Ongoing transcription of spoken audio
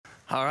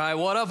All right,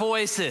 what up,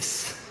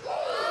 Oasis?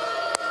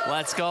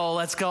 Let's go,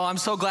 let's go. I'm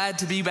so glad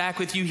to be back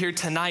with you here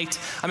tonight.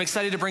 I'm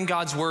excited to bring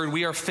God's word.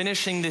 We are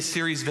finishing this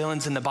series,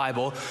 Villains in the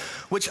Bible,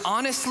 which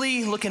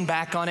honestly, looking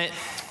back on it,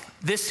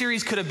 this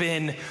series could have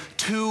been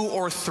 2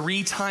 or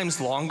 3 times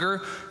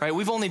longer, right?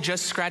 We've only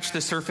just scratched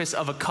the surface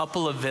of a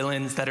couple of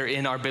villains that are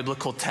in our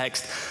biblical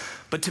text.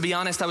 But to be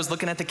honest, I was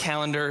looking at the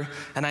calendar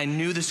and I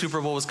knew the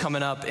Super Bowl was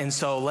coming up. And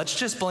so let's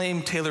just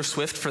blame Taylor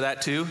Swift for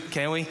that too,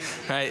 can we?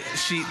 Right?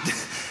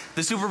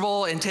 The Super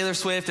Bowl and Taylor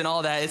Swift and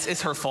all that,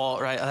 it's her fault,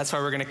 right? That's why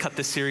we're gonna cut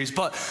this series.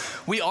 But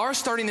we are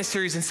starting this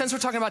series, and since we're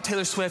talking about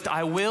Taylor Swift,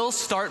 I will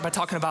start by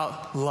talking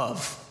about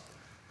love.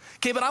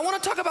 Okay, but I wanna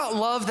talk about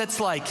love that's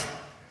like,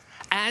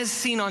 as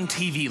seen on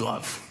TV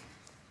love.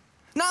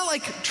 Not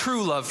like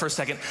true love for a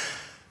second,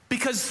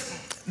 because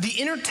the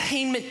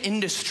entertainment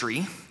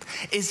industry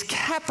is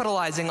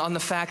capitalizing on the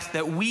fact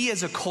that we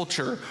as a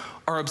culture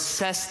are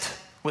obsessed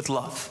with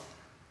love.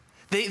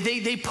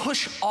 They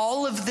push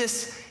all of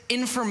this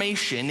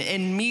information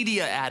and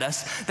media at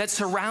us that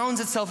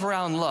surrounds itself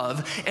around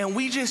love, and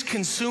we just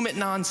consume it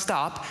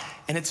nonstop,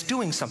 and it's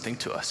doing something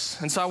to us.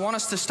 And so I want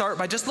us to start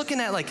by just looking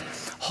at like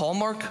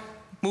Hallmark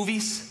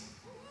movies.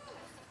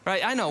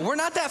 Right, I know, we're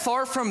not that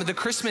far from the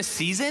Christmas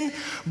season,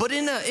 but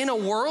in a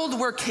world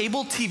where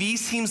cable TV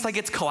seems like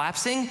it's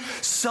collapsing,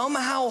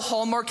 somehow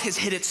Hallmark has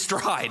hit its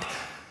stride.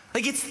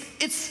 Like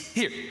it's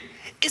here.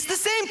 It's the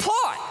same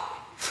plot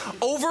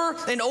over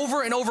and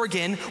over and over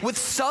again with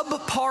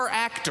subpar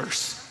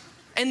actors.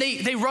 And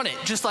they run it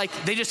just like,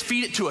 they just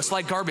feed it to us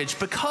like garbage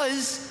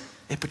because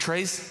it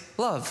portrays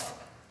love.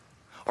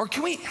 Or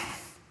can we,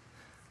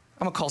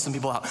 I'm gonna call some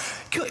people out.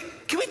 Can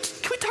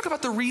we talk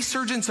about the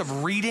resurgence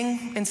of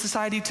reading in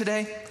society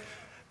today?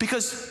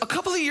 Because a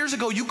couple of years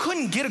ago, you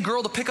couldn't get a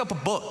girl to pick up a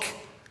book.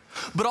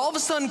 But all of a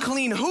sudden,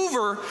 Colleen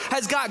Hoover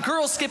has got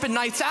girls skipping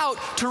nights out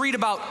to read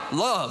about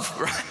love,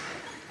 right?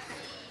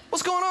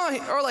 What's going on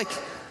here? Or like,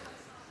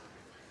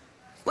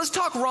 let's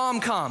talk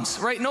rom-coms,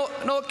 right? No,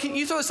 can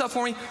you throw this up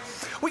for me?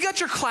 We got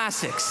your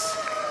classics.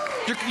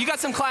 You got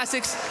some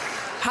classics.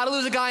 How to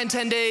Lose a Guy in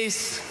 10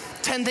 Days,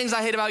 10 Things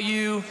I Hate About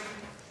You.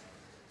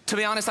 To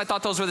be honest, I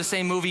thought those were the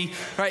same movie,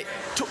 right?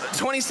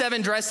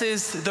 27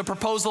 Dresses, The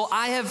Proposal.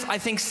 I have, I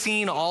think,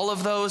 seen all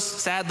of those.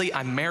 Sadly,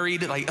 I'm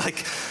married. Like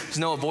there's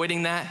no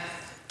avoiding that.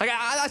 Like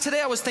today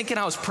I was thinking,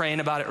 I was praying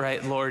about it,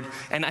 right, Lord?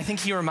 And I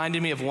think he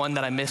reminded me of one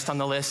that I missed on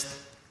the list.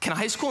 Can a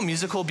High School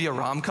Musical be a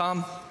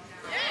rom-com?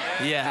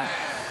 Yeah.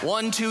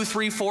 1, 2,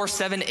 3, 4,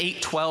 7,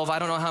 8, 12. I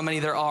don't know how many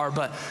there are,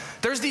 but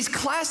there's these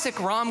classic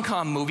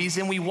rom-com movies,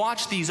 and we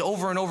watch these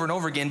over and over and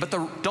over again. But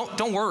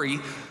don't worry.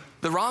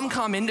 The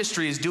rom-com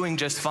industry is doing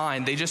just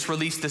fine. They just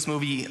released this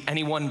movie,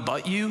 Anyone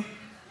But You,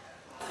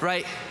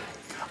 right?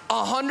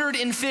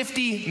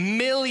 150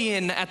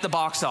 million at the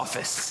box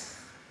office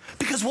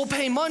because we'll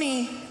pay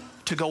money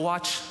to go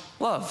watch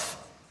love.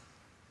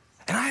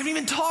 And I haven't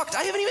even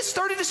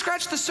started to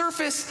scratch the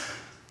surface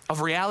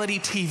of reality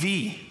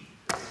TV.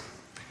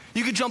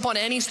 You could jump on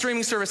any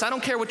streaming service. I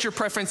don't care what your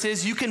preference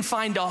is. You can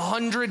find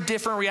 100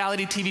 different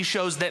reality TV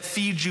shows that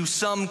feed you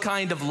some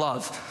kind of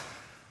love,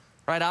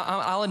 right?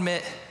 I'll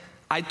admit,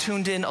 I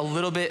tuned in a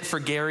little bit for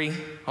Gary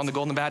on The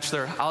Golden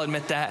Bachelor. I'll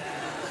admit that.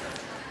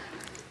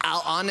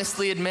 I'll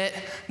honestly admit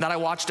that I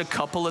watched a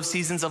couple of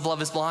seasons of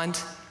Love is Blind,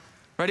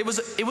 right? It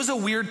was a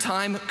weird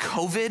time,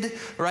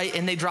 COVID, right?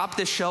 And they dropped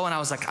this show and I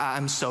was like,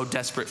 I'm so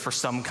desperate for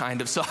some kind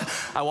of, so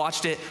I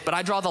watched it, but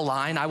I draw the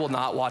line. I will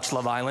not watch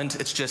Love Island.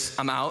 It's just,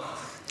 I'm out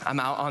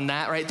on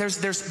that, right? There's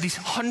these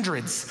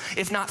hundreds,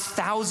 if not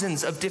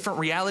thousands of different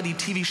reality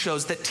TV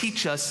shows that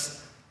teach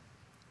us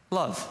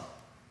love.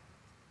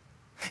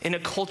 In a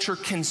culture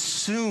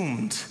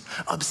consumed,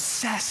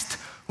 obsessed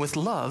with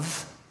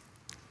love,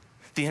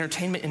 the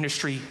entertainment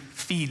industry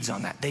feeds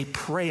on that. They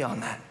prey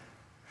on that.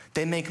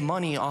 They make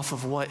money off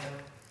of what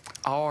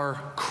our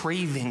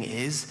craving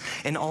is,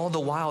 and all the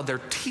while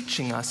they're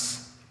teaching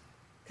us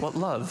what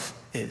love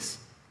is.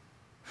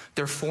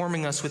 They're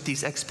forming us with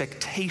these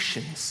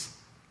expectations,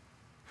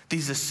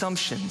 these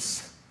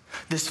assumptions,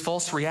 this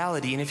false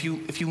reality. And if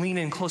you lean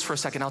in close for a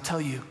second, I'll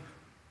tell you,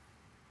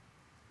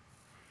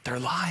 they're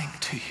lying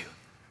to you.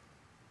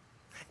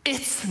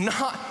 It's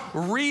not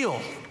real.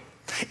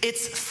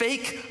 It's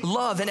fake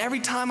love. And every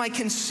time I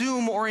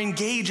consume or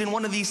engage in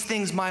one of these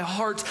things, my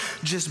heart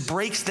just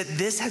breaks that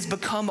this has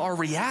become our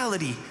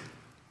reality.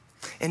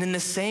 And in the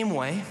same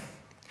way,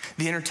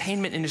 the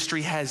entertainment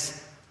industry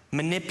has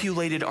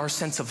manipulated our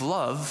sense of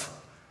love.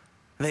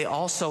 They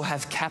also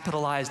have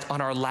capitalized on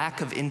our lack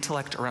of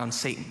intellect around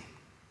Satan.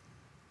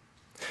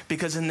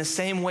 Because in the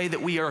same way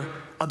that we are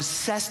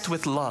obsessed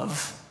with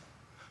love,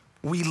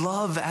 we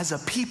love as a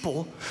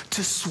people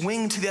to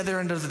swing to the other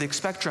end of the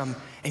spectrum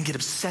and get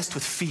obsessed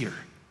with fear.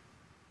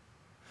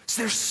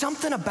 So there's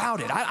something about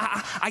it.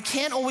 I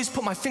can't always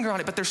put my finger on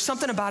it, but there's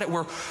something about it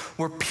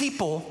where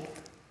people,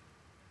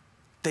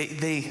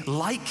 they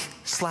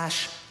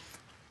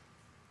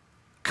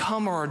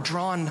come or are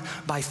drawn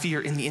by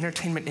fear. In the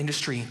entertainment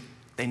industry,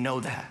 they know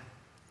that.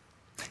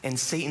 And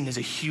Satan is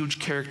a huge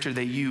character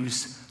they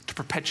use to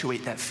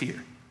perpetuate that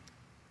fear.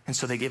 And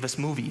so they gave us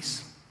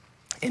movies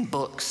and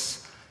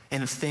books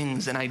and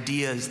things and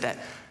ideas that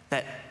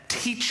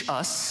teach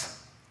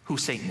us who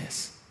Satan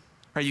is.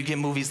 Right? You get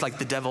movies like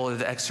The Devil or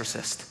The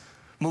Exorcist.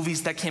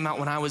 Movies that came out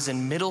when I was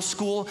in middle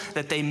school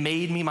that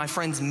my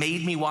friends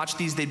made me watch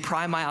these. They'd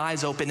pry my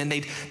eyes open and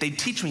they'd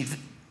teach me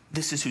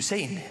this is who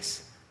Satan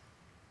is.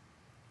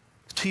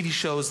 TV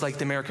shows like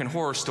The American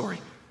Horror Story,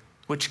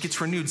 which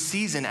gets renewed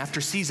season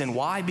after season.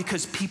 Why?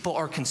 Because people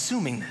are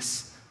consuming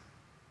this.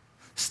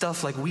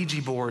 Stuff like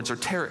Ouija boards or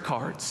tarot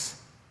cards.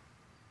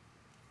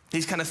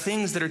 These kind of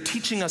things that are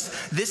teaching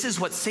us this is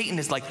what Satan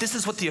is like. This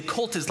is what the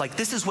occult is like.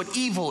 This is what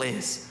evil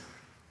is.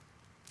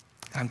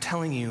 And I'm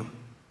telling you,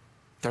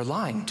 they're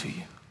lying to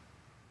you.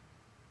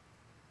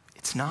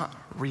 It's not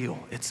real.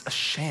 It's a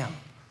sham.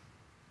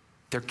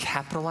 They're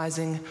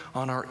capitalizing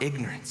on our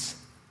ignorance.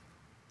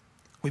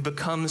 We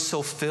become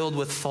so filled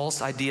with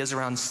false ideas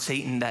around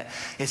Satan that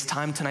it's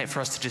time tonight for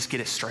us to just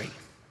get it straight.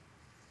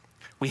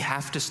 We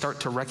have to start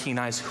to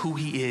recognize who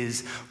he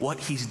is, what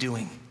he's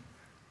doing.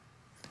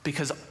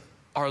 Because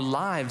our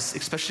lives,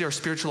 especially our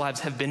spiritual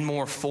lives, have been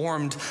more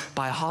formed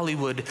by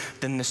Hollywood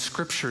than the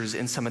scriptures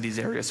in some of these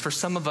areas. For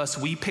some of us,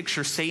 we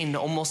picture Satan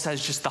almost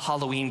as just the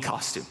Halloween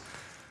costume,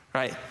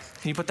 right?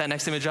 Can you put that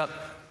next image up?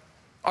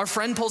 Our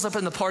friend pulls up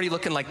in the party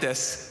looking like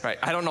this, right?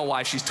 I don't know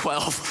why, she's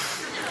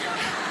 12.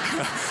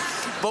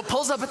 But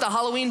pulls up at the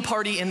Halloween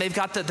party and they've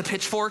got the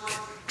pitchfork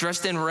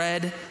dressed in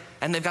red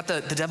and they've got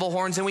the devil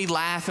horns and we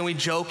laugh and we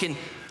joke.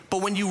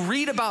 But when you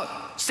read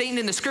about Satan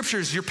in the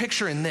scriptures, you're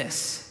picturing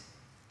this.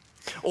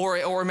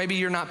 Or maybe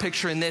you're not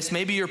picturing this.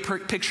 Maybe you're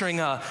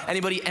picturing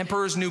anybody,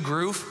 Emperor's New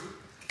Groove.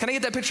 Can I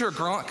get that picture of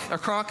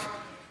Kronk?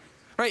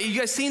 Right, you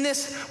guys seen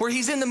this? Where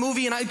he's in the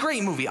movie, and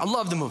great movie, I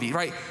love the movie,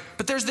 right?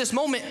 But there's this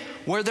moment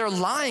where they're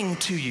lying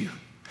to you.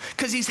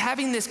 Because he's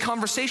having this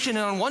conversation,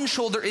 and on one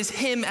shoulder is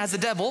him as a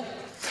devil,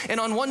 and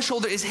on one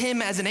shoulder is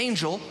him as an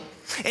angel,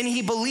 and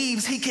he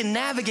believes he can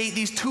navigate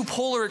these two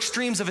polar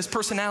extremes of his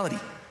personality.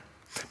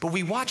 But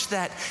we watch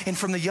that, and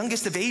from the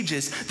youngest of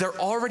ages, they're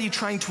already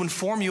trying to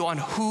inform you on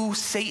who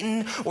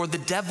Satan or the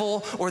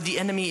devil or the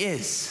enemy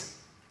is.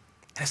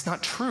 And it's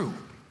not true.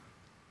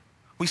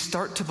 We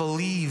start to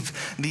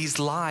believe these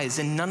lies,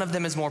 and none of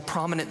them is more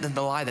prominent than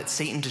the lie that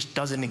Satan just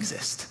doesn't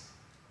exist.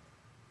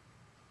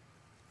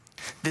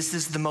 This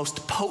is the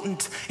most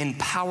potent and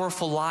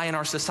powerful lie in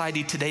our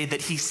society today,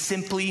 that he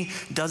simply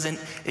doesn't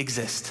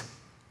exist.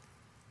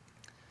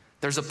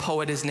 There's a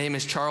poet, his name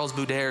is Charles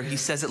Baudelaire. He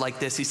says it like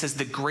this. He says,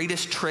 the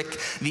greatest trick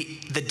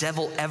the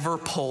devil ever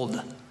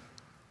pulled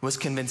was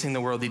convincing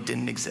the world he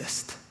didn't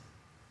exist.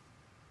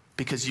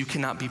 Because you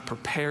cannot be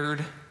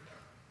prepared,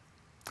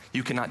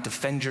 you cannot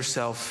defend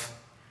yourself,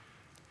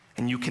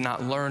 and you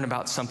cannot learn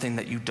about something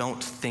that you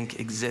don't think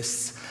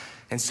exists.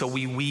 And so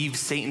we weave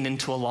Satan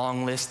into a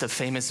long list of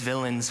famous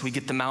villains. We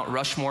get the Mount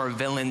Rushmore of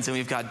villains, and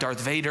we've got Darth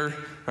Vader,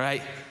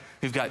 right?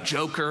 We've got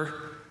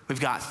Joker,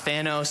 we've got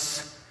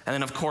Thanos, and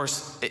then of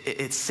course,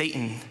 it's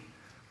Satan.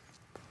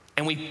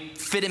 And we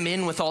fit him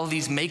in with all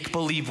these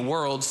make-believe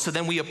worlds. So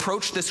then we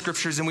approach the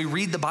scriptures and we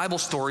read the Bible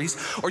stories,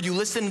 or you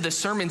listen to the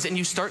sermons and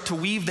you start to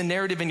weave the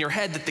narrative in your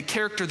head that the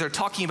character they're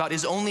talking about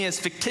is only as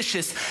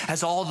fictitious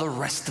as all the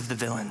rest of the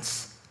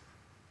villains.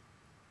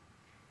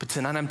 But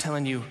tonight I'm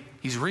telling you,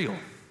 he's real.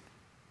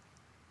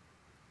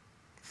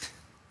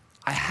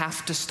 I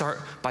have to start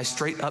by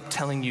straight up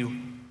telling you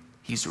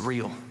he's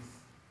real.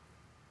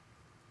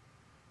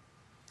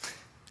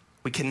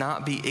 We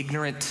cannot be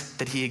ignorant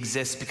that he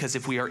exists, because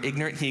if we are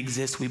ignorant he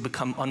exists, we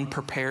become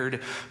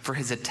unprepared for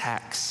his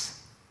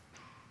attacks.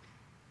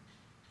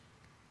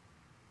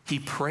 He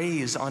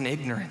preys on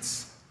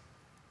ignorance.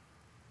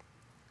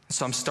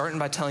 So I'm starting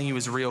by telling you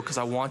he's real because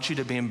I want you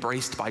to be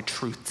embraced by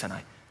truth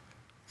tonight.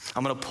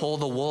 I'm gonna pull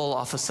the wool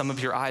off of some of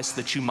your eyes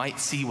so that you might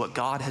see what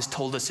God has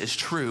told us is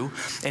true.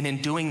 And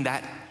in doing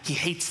that, he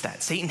hates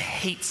that. Satan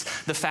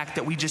hates the fact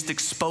that we just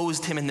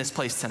exposed him in this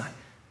place tonight.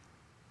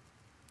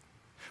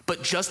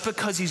 But just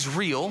because he's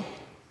real,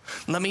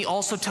 let me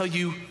also tell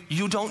you,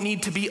 you don't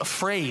need to be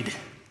afraid.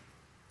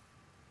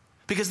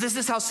 Because this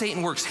is how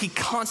Satan works. He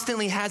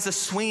constantly has a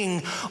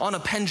swing on a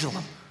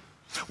pendulum,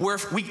 where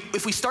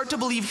if we start to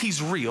believe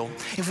he's real,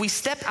 if we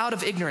step out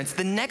of ignorance,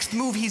 the next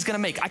move he's gonna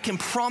make, I can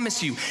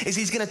promise you, is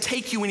he's gonna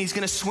take you and he's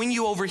gonna swing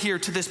you over here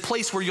to this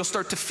place where you'll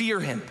start to fear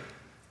him.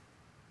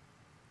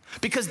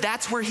 Because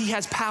that's where he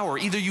has power.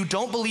 Either you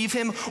don't believe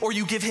him or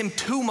you give him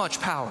too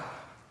much power.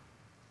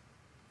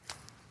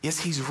 Yes,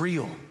 he's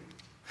real.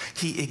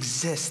 He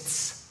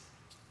exists.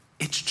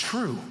 It's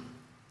true.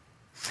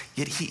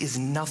 Yet he is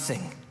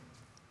nothing.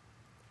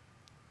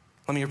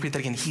 Let me repeat that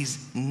again. He's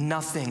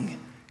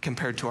nothing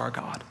compared to our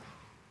God.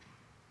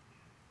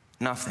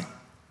 Nothing.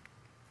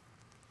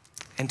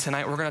 And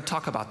tonight we're going to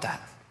talk about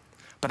that.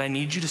 But I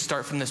need you to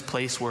start from this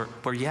place where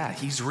yeah,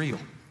 he's real.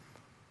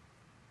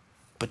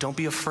 But don't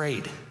be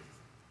afraid.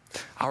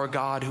 Our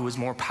God, who is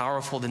more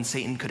powerful than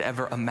Satan could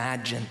ever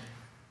imagine,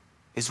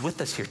 is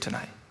with us here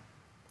tonight.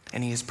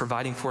 And he is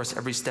providing for us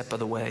every step of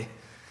the way.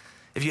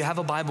 If you have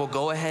a Bible,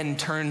 go ahead and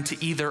turn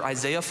to either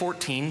Isaiah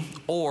 14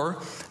 or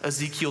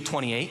Ezekiel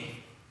 28.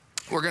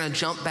 We're gonna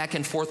jump back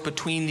and forth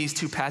between these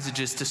two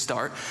passages to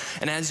start.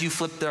 And as you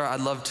flip there,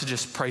 I'd love to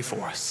just pray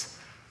for us.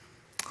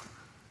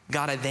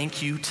 God, I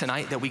thank you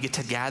tonight that we get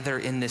to gather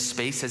in this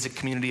space as a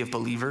community of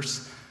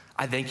believers.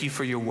 I thank you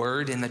for your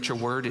word and that your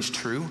word is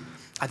true.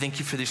 I thank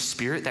you for the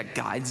Spirit that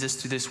guides us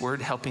through this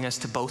word, helping us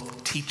to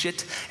both teach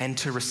it and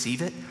to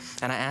receive it.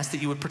 And I ask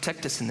that you would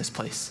protect us in this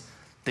place,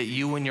 that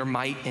you and your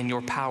might and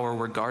your power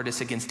would guard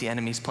us against the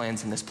enemy's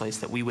plans in this place,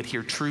 that we would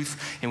hear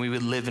truth and we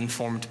would live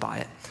informed by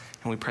it.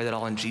 And we pray that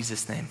all in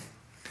Jesus' name.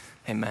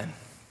 Amen.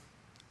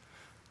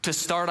 To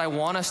start, I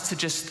want us to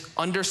just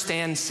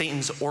understand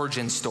Satan's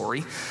origin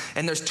story.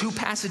 And there's two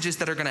passages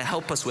that are gonna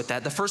help us with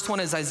that. The first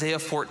one is Isaiah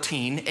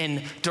 14,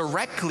 and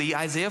directly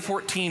Isaiah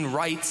 14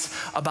 writes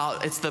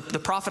about, it's the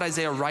prophet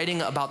Isaiah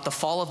writing about the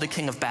fall of the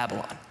king of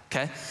Babylon,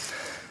 okay?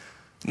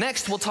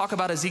 Next, we'll talk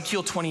about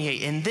Ezekiel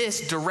 28, and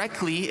this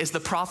directly is the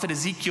prophet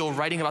Ezekiel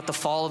writing about the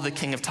fall of the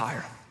king of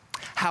Tyre.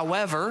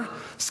 However,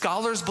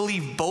 scholars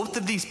believe both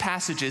of these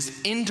passages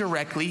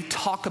indirectly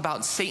talk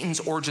about Satan's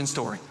origin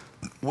story,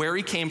 where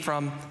he came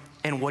from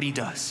and what he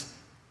does.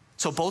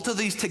 So both of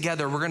these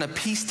together, we're gonna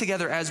piece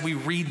together as we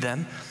read them,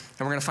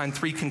 and we're gonna find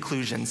three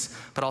conclusions.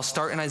 But I'll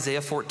start in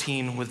Isaiah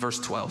 14 with verse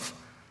 12.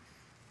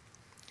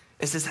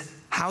 It says,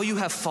 "How you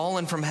have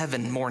fallen from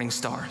heaven, morning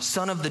star,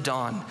 son of the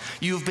dawn.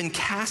 You have been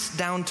cast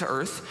down to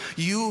earth,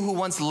 you who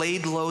once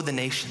laid low the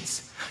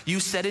nations. You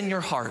said in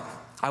your heart,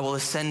 I will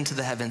ascend to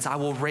the heavens. I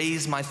will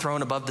raise my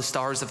throne above the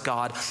stars of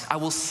God. I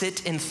will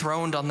sit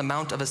enthroned on the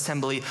mount of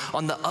assembly.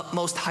 On the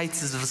utmost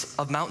heights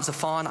of Mount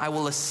Zaphon, I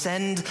will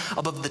ascend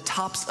above the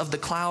tops of the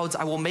clouds.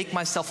 I will make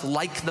myself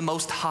like the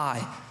Most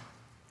High.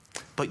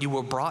 But you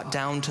were brought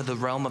down to the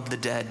realm of the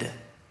dead,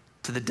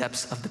 to the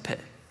depths of the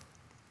pit."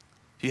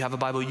 If you have a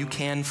Bible, you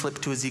can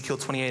flip to Ezekiel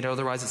 28,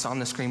 otherwise it's on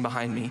the screen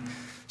behind me.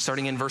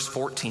 Starting in verse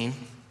 14.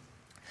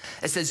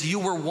 It says, "You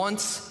were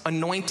once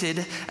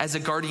anointed as a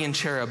guardian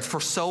cherub, for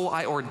so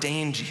I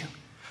ordained you.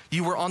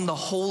 You were on the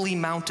holy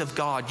mount of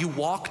God. You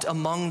walked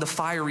among the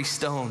fiery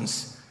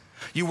stones.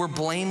 You were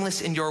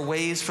blameless in your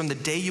ways from the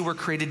day you were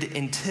created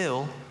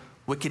until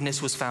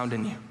wickedness was found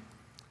in you.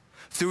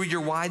 Through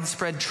your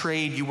widespread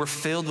trade, you were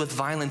filled with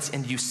violence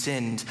and you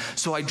sinned.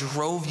 So I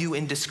drove you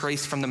in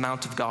disgrace from the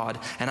mount of God,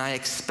 and I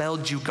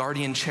expelled you,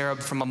 guardian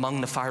cherub, from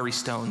among the fiery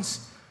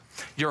stones.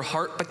 Your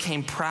heart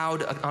became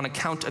proud on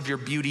account of your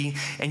beauty,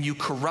 and you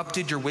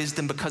corrupted your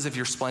wisdom because of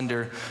your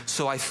splendor.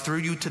 So I threw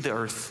you to the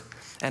earth,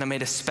 and I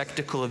made a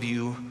spectacle of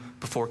you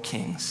before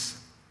kings."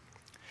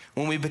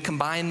 When we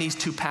combine these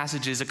two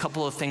passages, a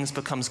couple of things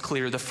becomes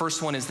clear. The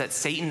first one is that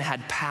Satan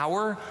had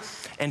power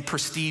and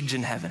prestige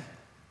in heaven.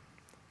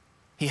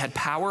 He had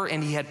power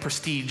and he had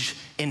prestige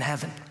in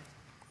heaven.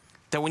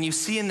 That when you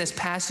see in this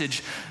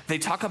passage, they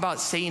talk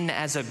about Satan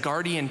as a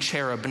guardian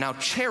cherub. Now,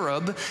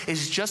 cherub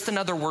is just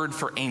another word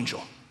for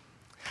angel.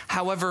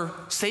 However,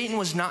 Satan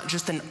was not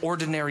just an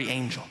ordinary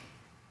angel.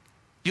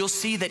 You'll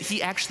see that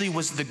he actually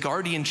was the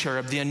guardian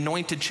cherub, the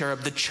anointed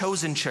cherub, the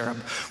chosen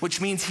cherub,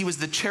 which means he was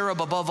the cherub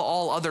above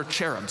all other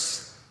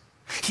cherubs.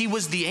 He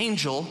was the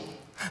angel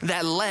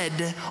that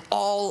led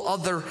all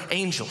other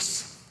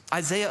angels.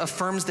 Isaiah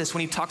affirms this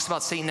when he talks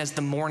about Satan as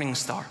the morning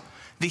star.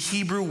 The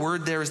Hebrew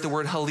word there is the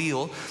word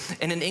Halil,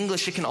 and in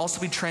English it can also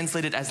be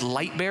translated as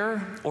light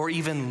bearer or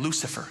even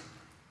Lucifer.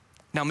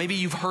 Now maybe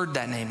you've heard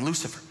that name,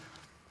 Lucifer.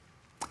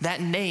 That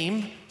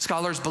name,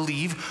 scholars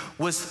believe,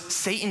 was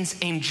Satan's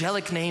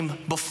angelic name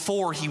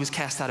before he was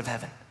cast out of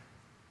heaven.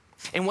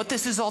 And what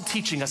this is all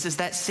teaching us is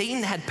that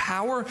Satan had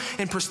power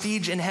and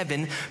prestige in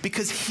heaven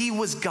because he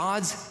was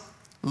God's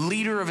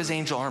leader of his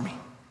angel army.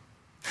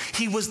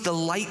 He was the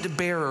light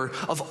bearer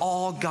of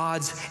all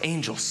God's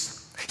angels.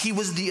 He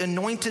was the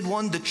anointed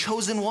one, the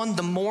chosen one,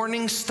 the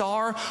morning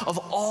star of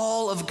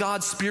all of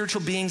God's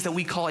spiritual beings that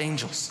we call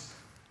angels.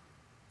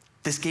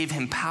 This gave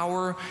him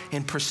power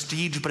and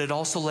prestige, but it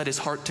also led his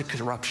heart to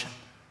corruption.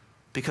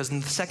 Because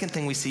the second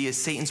thing we see is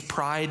Satan's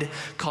pride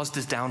caused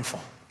his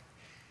downfall.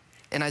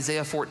 In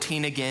Isaiah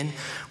 14 again,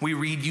 we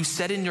read, "You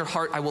said in your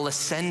heart, I will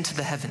ascend to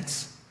the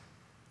heavens."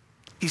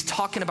 He's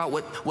talking about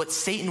what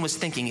Satan was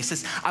thinking. He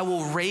says, "I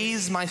will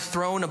raise my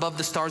throne above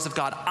the stars of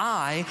God.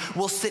 I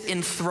will sit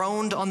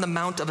enthroned on the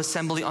mount of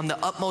assembly, on the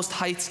utmost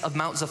heights of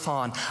Mount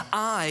Zaphon.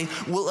 I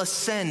will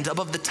ascend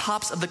above the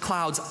tops of the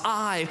clouds.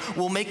 I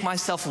will make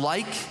myself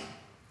like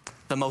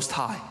the Most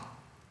High."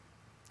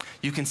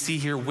 You can see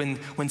here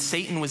when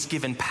Satan was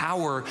given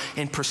power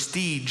and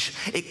prestige,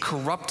 it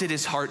corrupted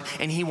his heart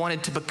and he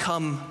wanted to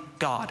become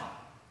God.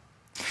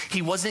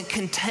 He wasn't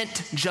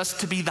content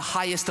just to be the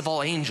highest of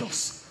all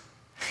angels.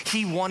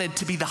 He wanted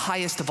to be the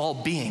highest of all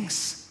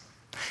beings.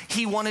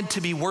 He wanted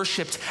to be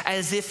worshiped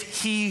as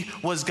if he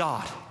was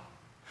God.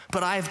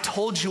 But I have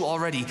told you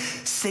already,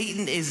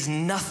 Satan is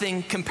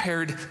nothing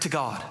compared to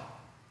God.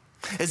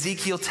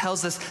 Ezekiel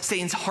tells us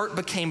Satan's heart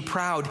became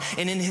proud,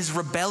 and in his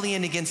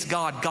rebellion against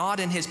God, God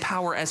in his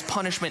power as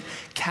punishment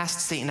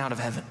cast Satan out of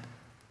heaven.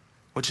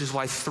 Which is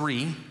why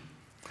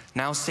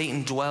now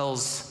Satan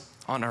dwells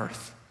on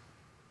earth.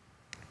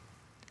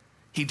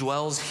 He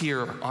dwells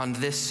here on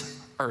this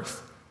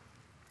earth.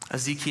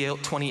 Ezekiel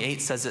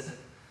 28 says it,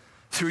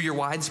 Through your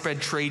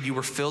widespread trade, you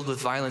were filled with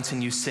violence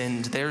and you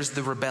sinned. There's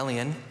the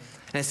rebellion.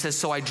 And it says,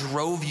 so I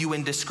drove you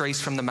in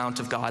disgrace from the mount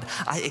of God.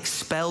 I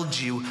expelled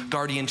you,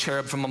 guardian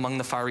cherub, from among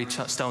the fiery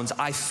stones.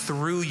 I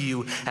threw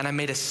you and I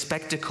made a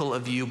spectacle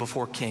of you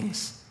before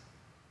kings.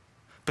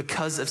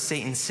 Because of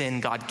Satan's sin,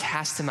 God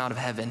cast him out of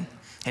heaven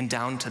and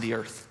down to the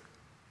earth.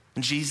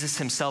 And Jesus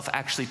himself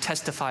actually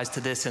testifies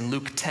to this in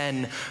Luke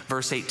 10,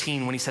 verse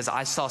 18, when he says,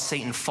 I saw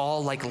Satan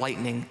fall like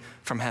lightning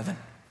from heaven.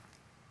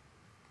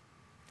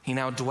 He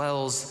now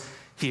dwells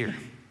here.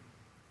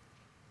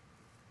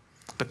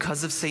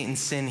 Because of Satan's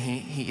sin,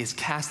 he is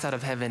cast out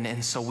of heaven.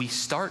 And so we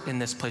start in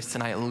this place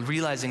tonight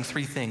realizing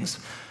three things.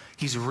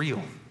 He's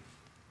real.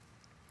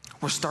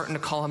 We're starting to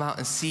call him out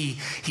and see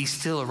he's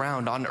still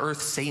around. On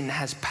earth, Satan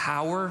has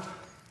power.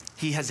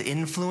 He has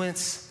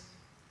influence.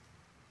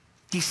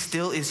 He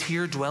still is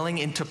here dwelling.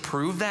 And to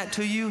prove that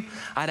to you,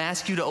 I'd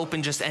ask you to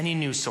open just any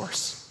news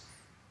source.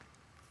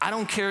 I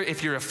don't care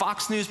if you're a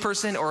Fox News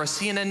person or a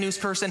CNN news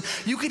person.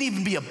 You could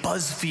even be a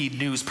BuzzFeed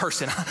news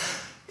person.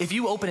 If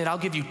you open it, I'll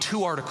give you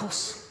 2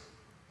 articles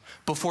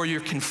before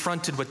you're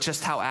confronted with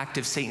just how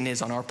active Satan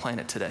is on our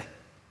planet today.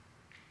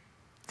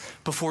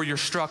 Before you're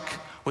struck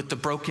with the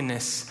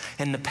brokenness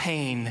and the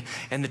pain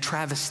and the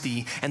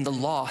travesty and the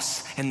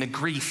loss and the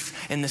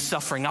grief and the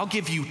suffering. I'll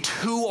give you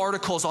 2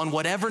 articles on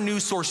whatever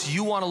news source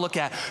you want to look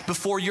at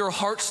before your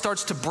heart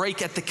starts to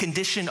break at the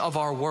condition of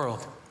our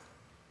world.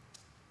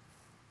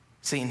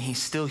 Satan,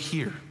 he's still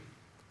here.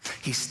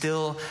 He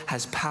still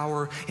has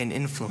power and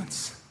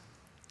influence.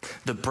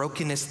 The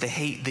brokenness, the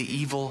hate, the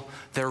evil,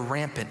 they're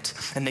rampant,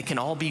 and they can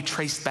all be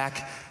traced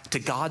back to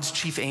God's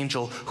chief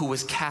angel who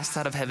was cast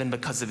out of heaven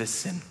because of his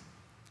sin.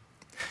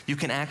 You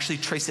can actually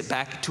trace it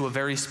back to a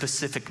very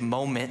specific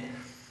moment.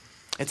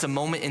 It's a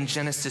moment in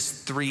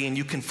Genesis 3, and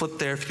you can flip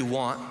there if you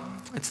want.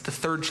 It's the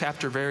 3rd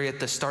chapter, very at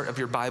the start of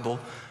your Bible.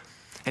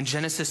 And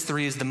Genesis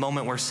 3 is the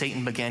moment where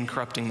Satan began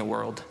corrupting the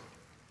world.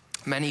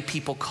 Many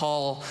people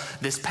call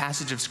this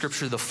passage of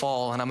scripture the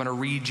fall, and I'm gonna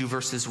read you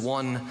verses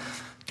 1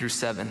 through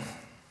 7.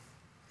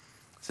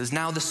 It says,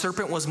 now the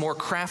serpent was more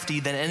crafty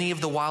than any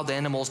of the wild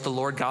animals the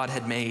Lord God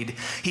had made.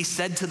 He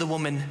said to the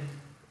woman,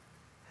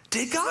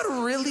 did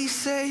God really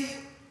say,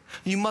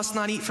 you must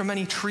not eat from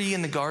any tree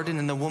in the garden?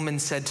 And the woman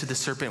said to the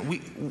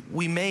serpent,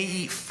 we may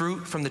eat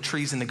fruit from the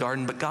trees in the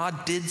garden, but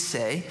God did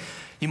say,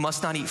 you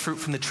must not eat fruit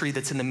from the tree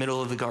that's in the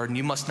middle of the garden.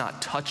 You must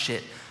not touch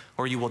it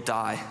or you will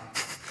die.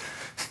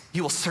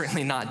 You will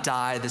certainly not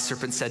die, the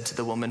serpent said to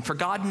the woman, for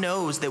God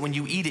knows that when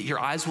you eat it, your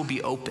eyes will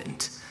be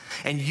opened,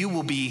 and you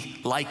will be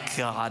like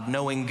God,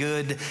 knowing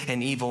good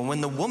and evil. And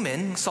when the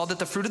woman saw that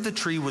the fruit of the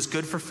tree was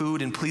good for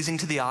food and pleasing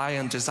to the eye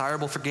and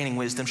desirable for gaining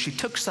wisdom, she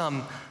took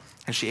some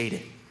and she ate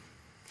it.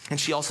 And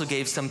she also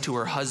gave some to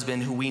her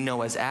husband, who we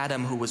know as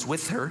Adam, who was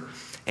with her,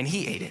 and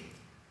he ate it.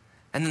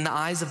 And then the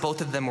eyes of both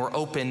of them were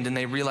opened, and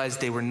they realized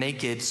they were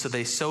naked, so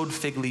they sewed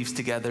fig leaves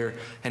together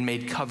and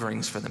made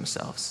coverings for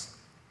themselves.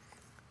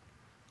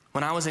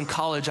 When I was in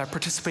college, I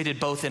participated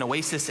both in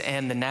Oasis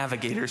and the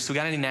Navigators. So we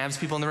got any Navs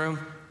people in the room?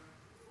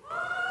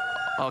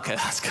 Okay,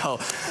 let's go.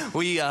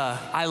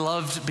 I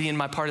loved being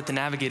my part at the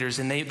Navigators,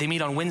 and they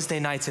meet on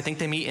Wednesday nights. I think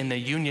they meet in the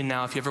Union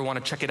now, if you ever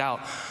want to check it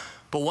out.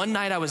 But one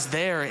night I was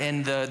there,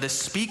 and the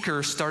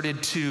speaker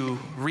started to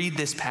read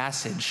this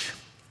passage.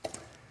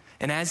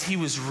 And as he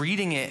was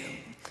reading it,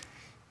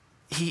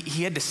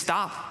 he had to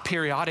stop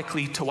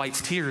periodically to wipe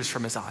tears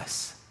from his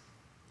eyes.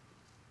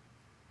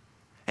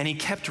 And he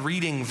kept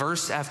reading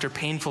verse after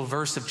painful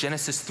verse of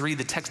Genesis 3,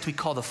 the text we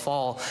call the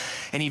fall.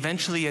 And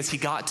eventually, as he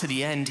got to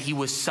the end, he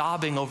was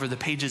sobbing over the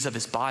pages of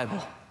his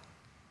Bible.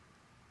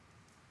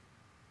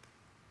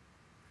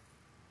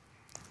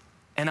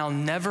 And I'll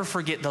never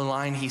forget the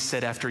line he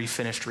said after he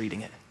finished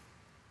reading it.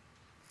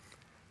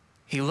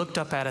 He looked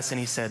up at us and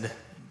he said,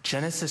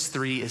 Genesis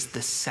 3 is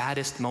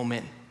the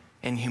moment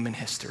in human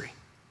history.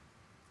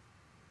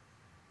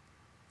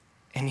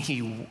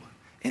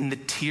 And the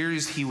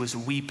tears he was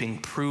weeping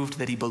proved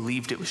that he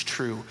believed it was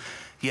true.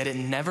 Yet it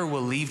never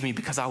will leave me,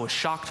 because I was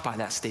shocked by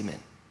that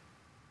statement.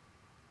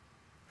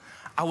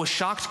 I was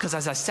shocked because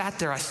as I sat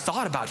there, I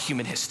thought about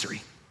human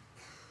history.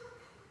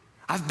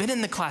 I've been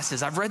in the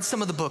classes, I've read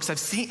some of the books, I've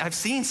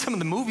seen some of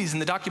the movies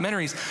and the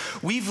documentaries.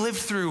 We've lived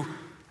through,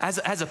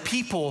 as a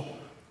people,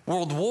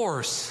 world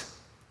wars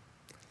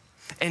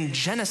and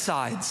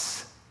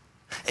genocides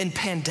and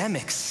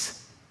pandemics.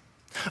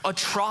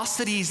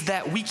 Atrocities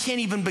that we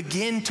can't even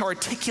begin to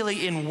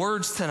articulate in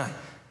words tonight.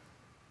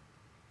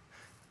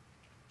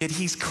 Yet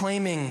he's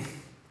claiming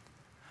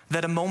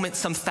that a moment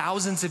some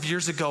thousands of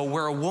years ago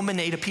where a woman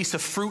ate a piece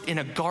of fruit in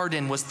a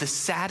garden was the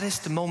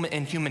saddest moment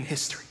in human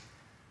history.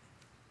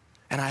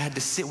 And I had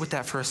to sit with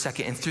that for a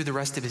second, and through the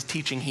rest of his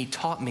teaching, he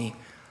taught me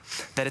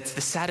that it's the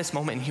saddest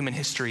moment in human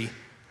history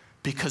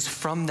because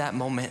from that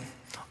moment,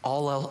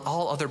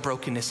 all other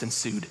brokenness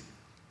ensued.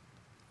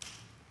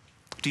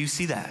 Do you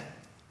see that?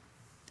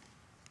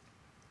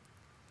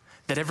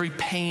 That every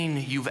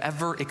pain you've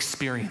ever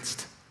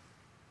experienced,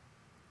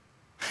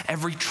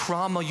 every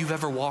trauma you've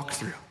ever walked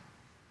through,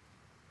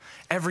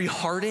 every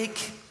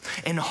heartache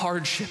and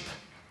hardship,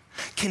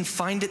 can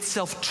find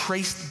itself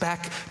traced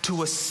back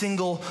to a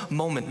single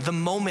moment.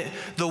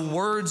 The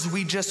words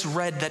we just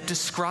read that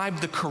describe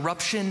the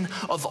corruption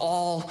of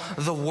all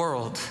the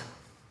world.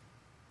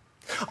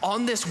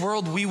 On this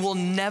world, we will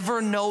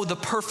never know the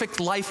perfect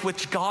life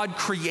which God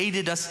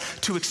created us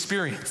to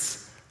experience.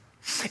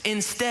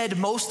 Instead,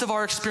 most of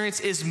our experience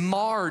is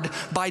marred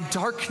by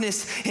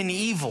darkness and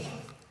evil.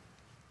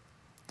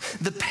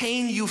 The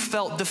pain you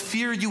felt, the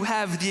fear you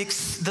have,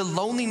 the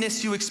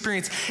loneliness you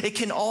experience, it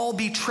can all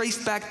be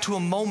traced back to a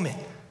moment.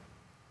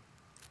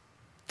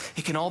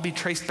 It can all be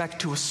traced back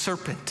to a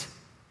serpent.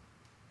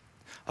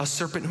 A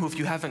serpent who, if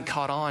you haven't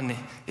caught on,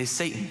 is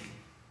Satan.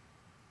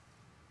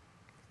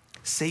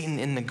 Satan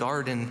in the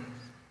garden,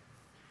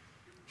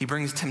 he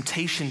brings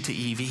temptation to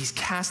Eve. He's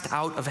cast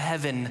out of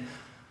heaven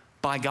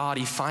by God.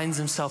 He finds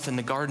himself in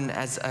the garden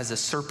as a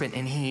serpent,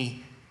 and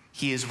he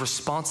is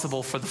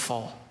responsible for the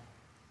fall.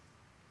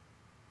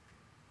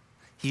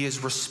 He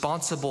is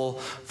responsible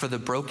for the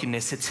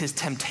brokenness. It's his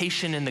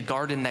temptation in the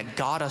garden that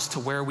got us to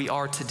where we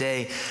are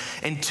today.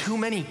 And too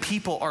many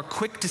people are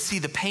quick to see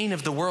the pain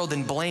of the world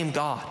and blame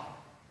God.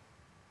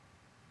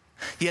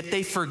 Yet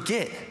they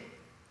forget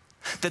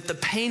that the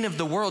pain of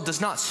the world does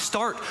not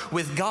start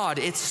with God.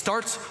 It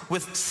starts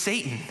with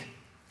Satan,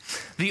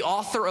 the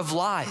author of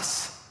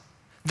lies,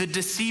 the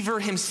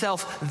deceiver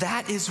himself.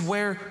 That is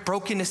where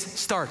brokenness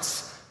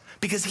starts.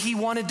 Because he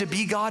wanted to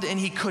be God and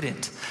he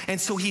couldn't. And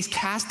so he's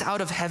cast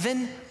out of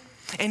heaven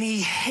and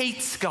he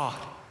hates God.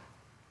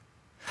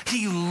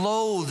 He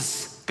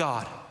loathes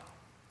God.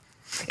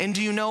 And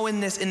do you know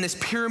in this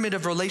pyramid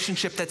of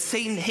relationship that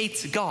Satan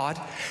hates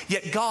God,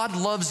 yet God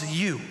loves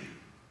you.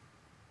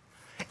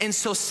 And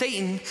so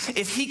Satan,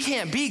 if he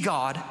can't be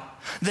God,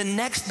 the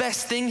next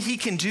best thing he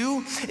can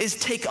do is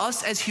take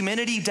us as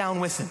humanity down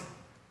with him.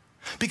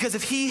 Because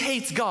if he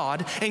hates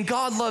God and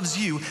God loves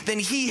you, then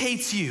he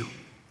hates you.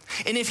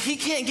 And if he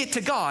can't get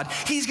to God,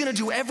 he's gonna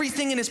do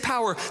everything in his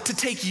power to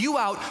take you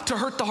out to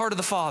hurt the heart of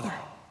the Father.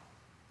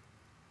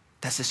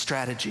 That's his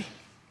strategy.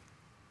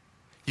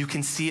 You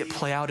can see it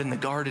play out in the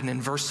garden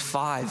in verse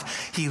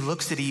 5. He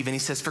looks at Eve and he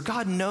says, for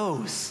God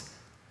knows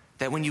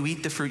that when you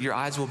eat the fruit, your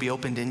eyes will be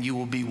opened and you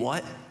will be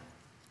what?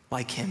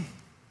 Like him.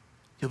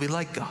 You'll be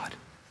like God,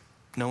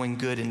 knowing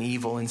good and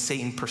evil. And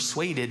Satan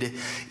persuaded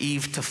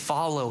Eve to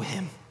follow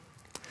him,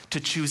 to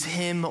choose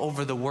him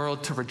over the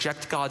world, to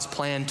reject God's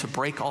plan, to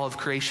break all of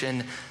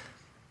creation.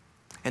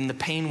 And the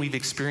pain we've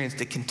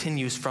experienced, it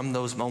continues from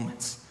those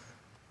moments.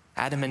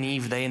 Adam and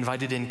Eve, they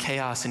invited in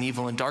chaos and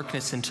evil and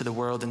darkness into the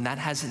world, and that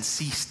hasn't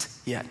ceased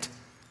yet.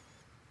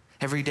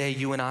 Every day,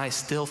 you and I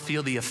still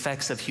feel the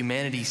effects of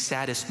humanity's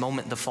saddest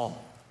moment, the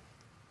fall.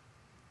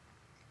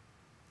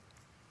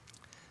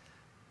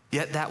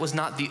 Yet that was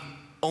not the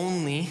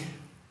only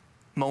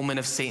moment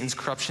of Satan's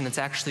corruption. It's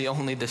actually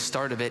only the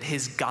start of it.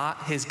 His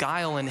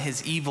guile and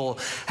his evil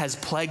has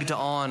plagued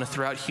on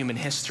throughout human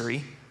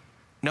history.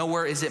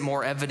 Nowhere is it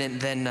more evident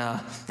than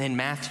in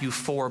Matthew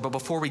 4. But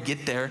before we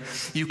get there,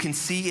 you can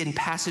see in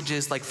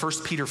passages like 1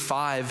 Peter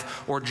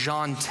 5 or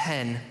John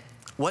 10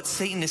 what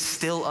Satan is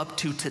still up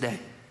to today.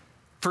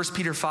 1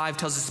 Peter 5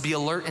 tells us to be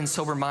alert and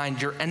sober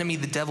mind. Your enemy,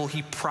 the devil,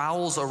 he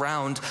prowls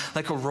around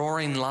like a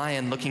roaring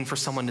lion looking for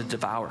someone to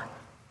devour.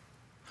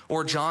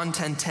 Or John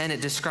 10:10,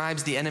 it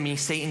describes the enemy,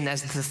 Satan,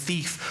 as the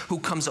thief who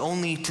comes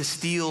only to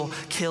steal,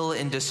 kill,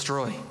 and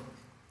destroy.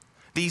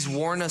 These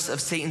warn us of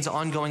Satan's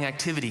ongoing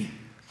activity.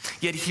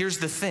 Yet here's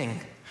the thing.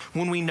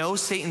 When we know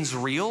Satan's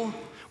real,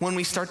 when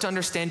we start to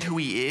understand who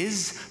he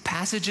is,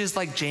 passages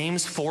like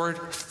James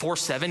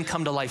 4:7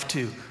 come to life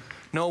too.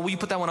 Noah, will you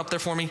put that one up there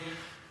for me?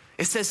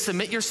 It says,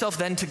 submit yourself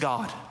then to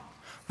God.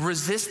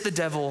 Resist the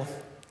devil,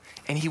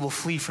 and he will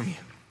flee from you.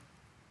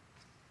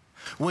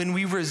 When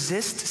we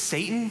resist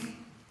Satan,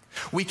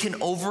 we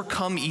can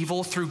overcome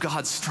evil through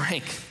God's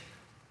strength.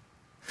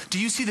 Do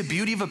you see the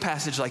beauty of a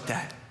passage like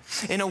that?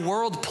 In a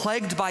world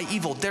plagued by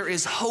evil, there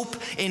is hope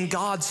in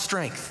God's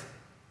strength.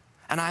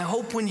 And I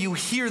hope when you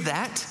hear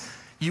that,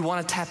 you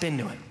want to tap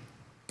into it.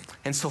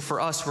 And so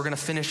for us, we're going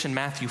to finish in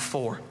Matthew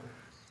 4.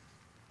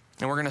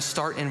 And we're going to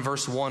start in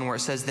verse 1 where it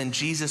says, then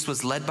Jesus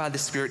was led by the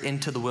Spirit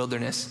into the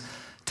wilderness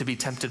to be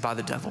tempted by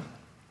the devil.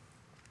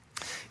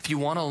 If you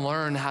want to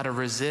learn how to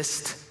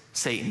resist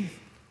Satan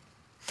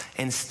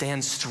and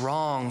stand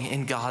strong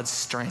in God's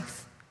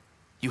strength,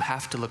 you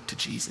have to look to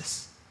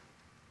Jesus.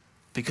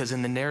 Because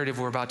in the narrative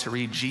we're about to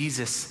read,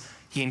 Jesus,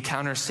 he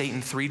encounters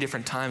Satan 3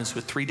 different times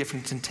with 3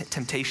 different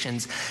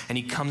temptations, and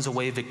he comes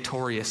away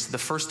victorious. The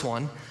first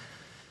one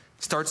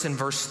starts in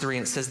verse 3,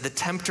 and it says, the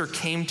tempter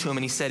came to him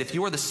and he said, if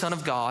you are the Son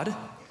of God,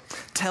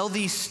 tell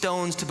these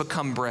stones to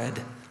become bread.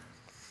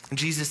 And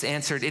Jesus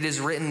answered, it is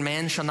written,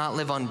 man shall not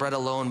live on bread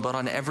alone, but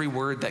on every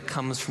word that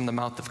comes from the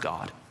mouth of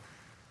God.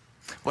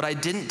 What I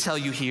didn't tell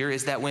you here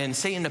is that when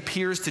Satan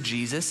appears to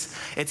Jesus,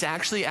 it's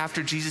actually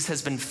after Jesus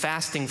has been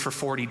fasting for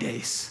 40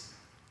 days.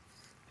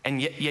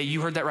 And yeah,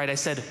 you heard that right. I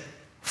said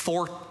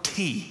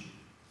 40,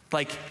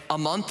 like a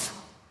month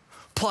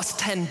plus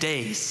 10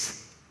 days.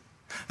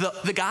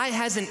 The guy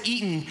hasn't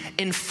eaten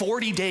in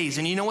 40 days.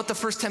 And you know what the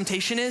first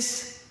temptation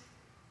is?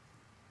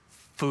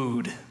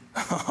 Food.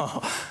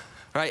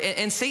 Right?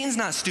 And Satan's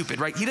not stupid,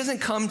 right? He doesn't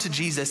come to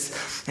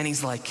Jesus and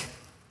he's like,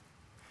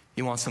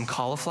 you want some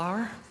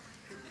cauliflower?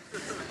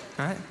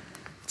 Right?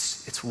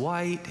 It's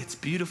white, it's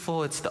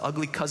beautiful, it's the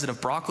ugly cousin of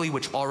broccoli,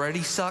 which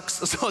already sucks.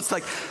 So it's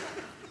like,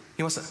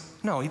 he wants to,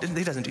 no, he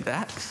doesn't do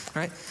that,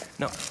 right?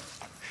 No,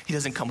 he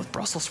doesn't come with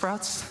Brussels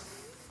sprouts.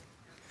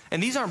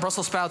 And these aren't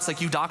Brussels sprouts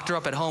like you doctor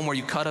up at home where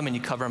you cut them and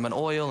you cover them in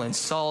oil and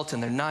salt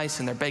and they're nice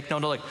and they're baked. No,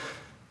 like,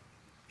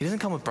 he doesn't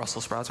come with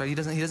Brussels sprouts, right? He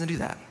doesn't do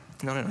that.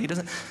 No, he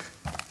doesn't.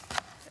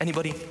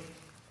 Anybody?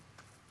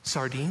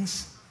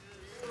 Sardines?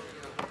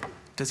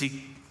 Does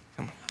he?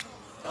 Come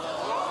on.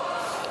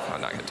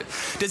 I'm not gonna do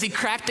it. Does he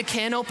crack the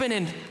can open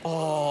and,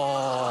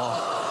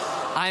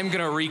 I'm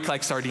gonna reek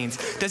like sardines.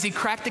 Does he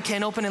crack the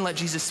can open and let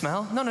Jesus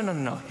smell?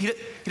 No. He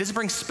doesn't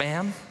bring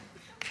Spam,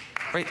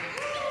 right?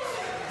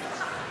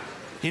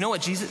 You know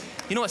what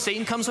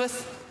Satan comes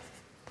with?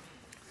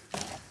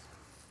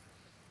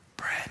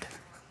 Bread.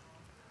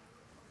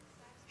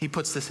 He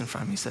puts this in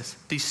front of me. He says,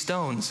 these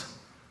stones,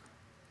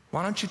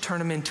 why don't you turn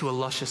them into a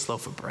luscious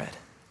loaf of bread?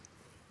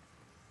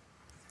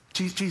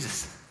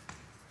 Jesus,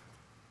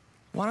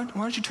 why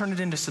don't you turn it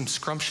into some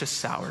scrumptious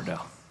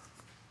sourdough?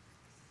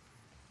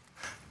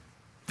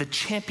 The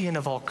champion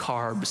of all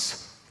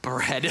carbs,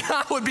 bread.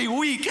 I would be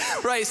weak,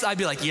 right? So I'd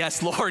be like,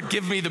 yes, Lord,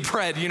 give me the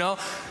bread, you know?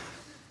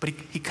 But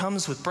he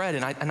comes with bread,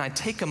 and I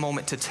take a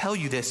moment to tell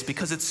you this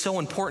because it's so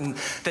important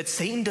that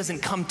Satan doesn't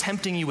come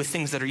tempting you with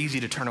things that are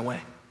easy to turn away.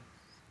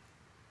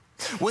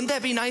 Wouldn't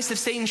that be nice if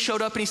Satan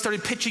showed up and he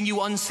started pitching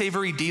you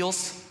unsavory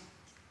deals?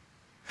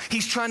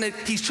 He's trying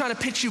to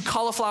pitch you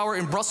cauliflower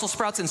and Brussels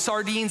sprouts and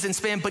sardines and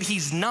Spam, but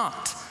he's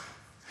not.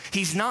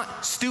 He's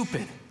not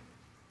stupid.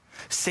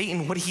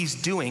 Satan, what he's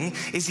doing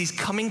is he's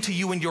coming to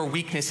you in your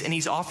weakness and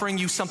he's offering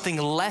you something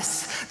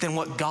less than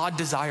what God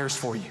desires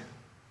for you.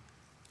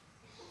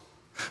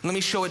 Let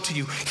me show it to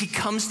you. He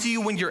comes to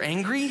you when you're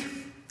angry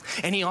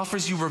and he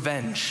offers you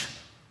revenge.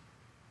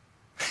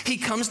 He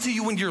comes to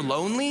you when you're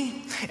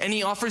lonely and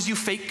he offers you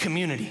fake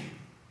community.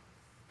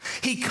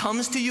 He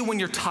comes to you when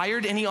you're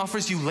tired and he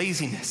offers you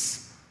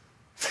laziness.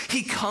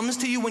 He comes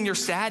to you when you're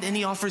sad and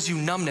he offers you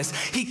numbness.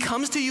 He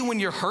comes to you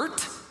when you're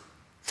hurt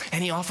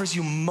and he offers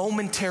you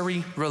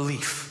momentary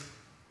relief.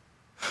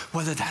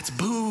 Whether that's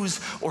booze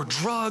or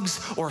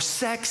drugs or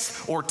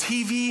sex or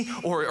TV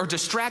or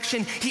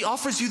distraction, he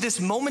offers you this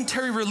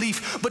momentary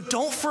relief, but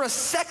don't for a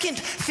second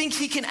think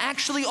he can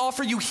actually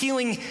offer you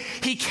healing.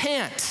 He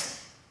can't.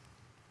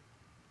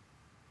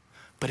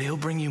 But he'll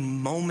bring you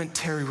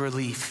momentary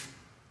relief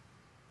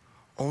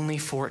only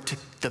for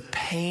the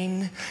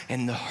pain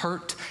and the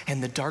hurt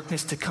and the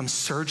darkness to come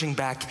surging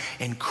back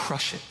and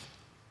crush it.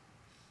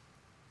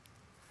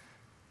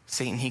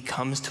 Satan, he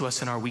comes to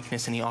us in our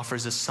weakness and he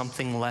offers us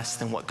something less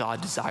than what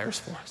God desires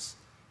for us.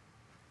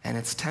 And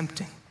it's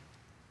tempting.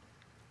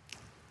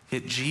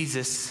 Yet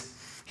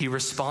Jesus, he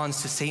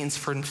responds to Satan's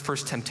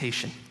first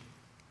temptation.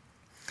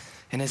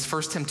 And his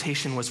first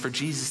temptation was for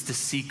Jesus to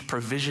seek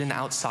provision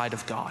outside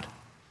of God.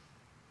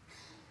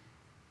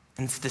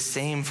 And it's the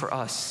same for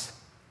us.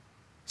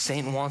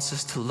 Satan wants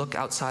us to look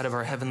outside of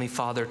our Heavenly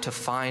Father to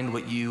find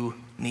what you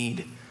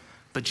need.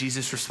 But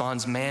Jesus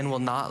responds, man will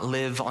not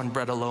live on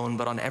bread alone,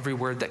 but on every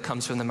word that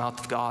comes from the mouth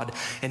of God.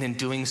 And in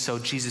doing so,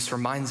 Jesus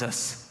reminds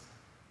us,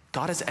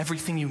 God has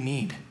everything you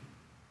need.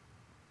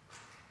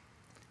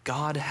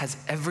 God has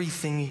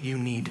everything you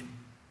need.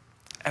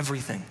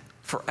 Everything,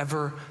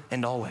 forever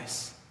and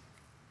always.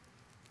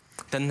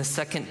 Then the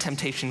second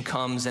temptation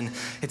comes, and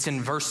it's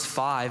in verse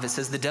 5. It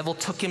says, the devil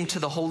took him to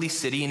the holy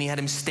city, and he had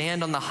him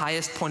stand on the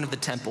highest point of the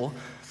temple.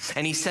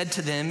 And he said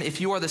to them, if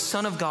you are the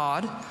Son of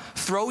God,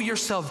 throw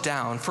yourself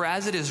down, for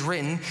as it is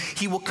written,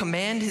 he will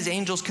command his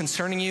angels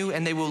concerning you,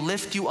 and they will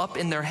lift you up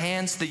in their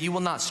hands so that you will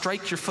not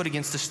strike your foot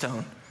against a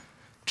stone.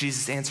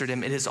 Jesus answered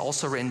him, it is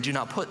also written, do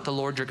not put the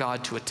Lord your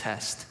God to a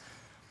test.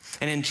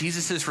 And in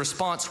Jesus'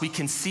 response, we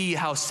can see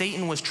how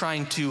Satan was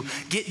trying to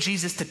get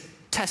Jesus to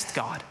test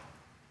God.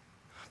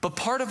 But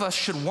part of us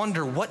should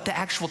wonder what the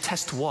actual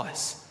test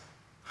was.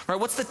 Right?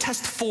 What's the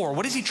test for?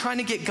 What is he trying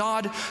to get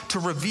God to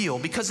reveal?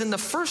 Because in the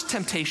first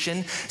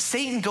temptation,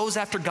 Satan goes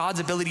after God's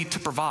ability to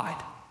provide.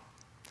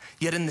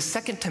 Yet in the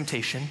second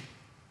temptation,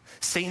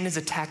 Satan is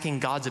attacking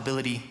God's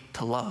ability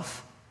to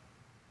love,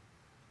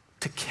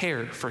 to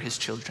care for his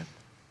children.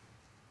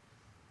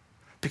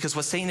 Because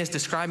what Satan is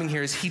describing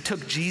here is he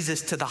took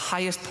Jesus to the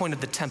highest point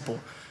of the temple.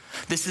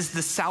 This is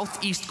the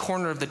southeast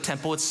corner of the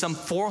temple. It's some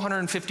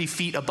 450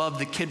 feet above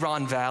the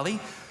Kidron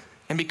Valley.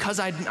 And because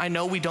I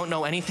know we don't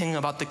know anything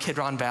about the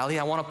Kidron Valley,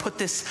 I want to put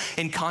this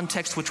in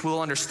context which we'll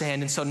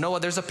understand. And so Noah,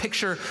 there's a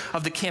picture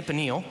of the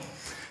campanile.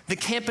 The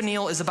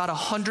campanile is about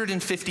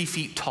 150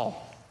 feet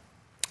tall.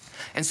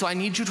 And so I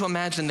need you to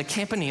imagine the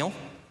campanile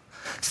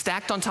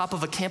stacked on top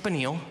of a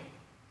campanile,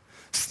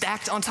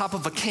 stacked on top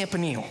of a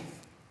campanile.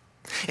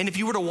 And if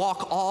you were to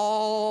walk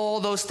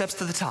all those steps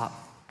to the top,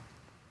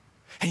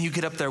 and you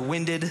get up there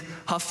winded,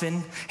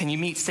 huffing, and you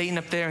meet Satan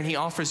up there and he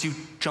offers you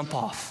jump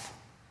off.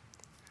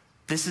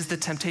 This is the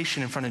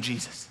temptation in front of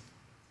Jesus.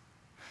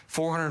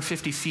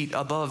 450 feet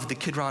above the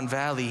Kidron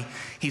Valley,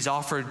 he's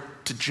offered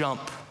to jump,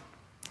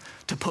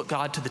 to put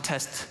God to the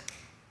test.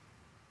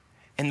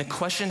 And the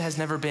question has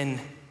never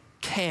been,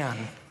 can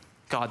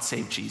God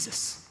save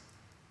Jesus?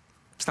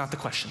 It's not the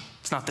question.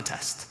 It's not the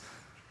test.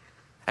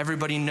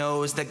 Everybody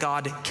knows that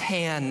God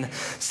can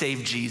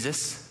save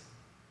Jesus,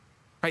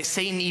 right?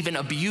 Satan even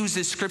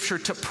abuses Scripture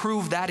to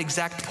prove that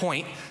exact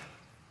point.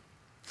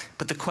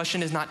 But the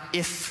question is not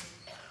if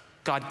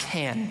God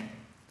can,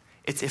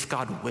 it's if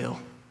God will.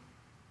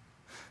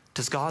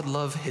 Does God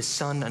love his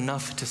Son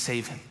enough to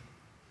save him?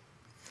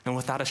 And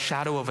without a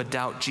shadow of a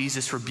doubt,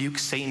 Jesus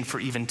rebukes Satan for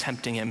even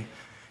tempting him.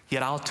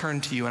 Yet I'll turn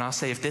to you and I'll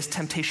say, if this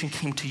temptation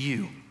came to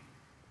you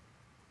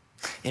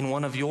in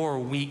one of your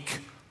weak,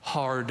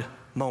 hard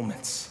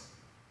moments,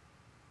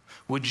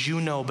 would you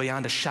know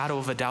beyond a shadow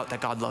of a doubt that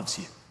God loves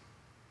you?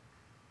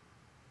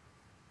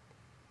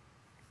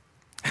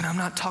 And I'm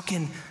not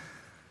talking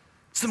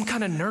some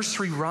kind of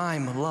nursery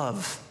rhyme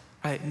love,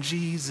 right?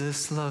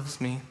 Jesus loves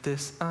me,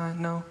 this I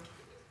know,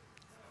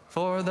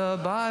 for the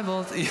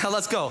Bible. Yeah,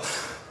 let's go.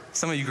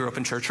 Some of you grew up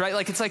in church, right?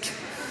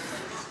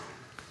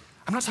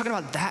 I'm not talking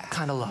about that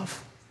kind of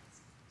love.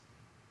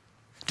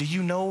 Do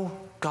you know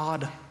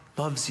God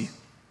loves you?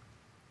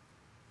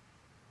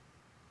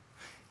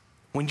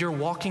 When you're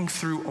walking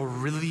through a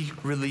really,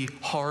 really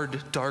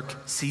hard, dark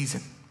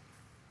season,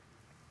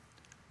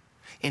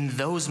 in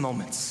those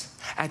moments,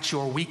 at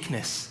your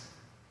weakness,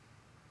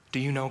 do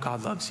you know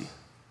God loves you?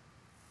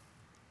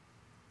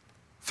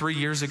 3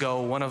 years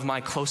ago, one of my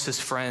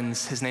closest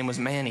friends, his name was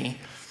Manny,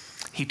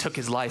 he took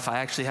his life. I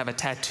actually have a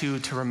tattoo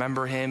to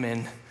remember him,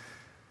 and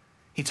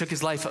he took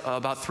his life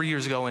about 3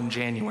 years ago in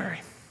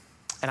January.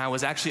 And I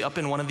was actually up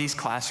in one of these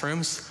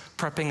classrooms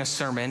prepping a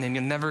sermon, and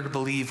you'll never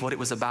believe what it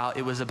was about.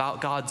 It was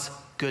about God's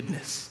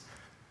goodness.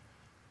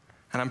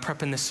 And I'm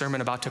prepping this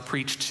sermon about to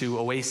preach to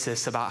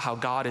Oasis about how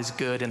God is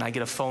good, and I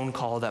get a phone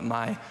call that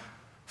my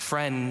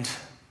friend,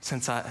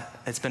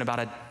 it's been about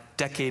a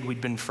decade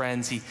we'd been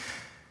friends,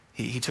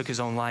 he took his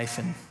own life.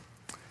 And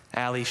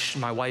Allie,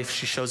 my wife,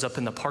 she shows up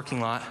in the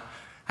parking lot,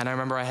 and I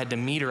remember I had to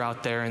meet her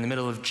out there in the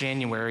middle of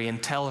January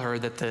and tell her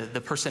that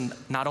the person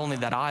not only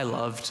that I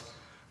loved,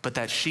 but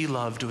that she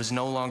loved was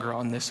no longer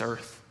on this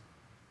earth.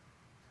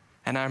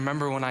 And I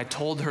remember when I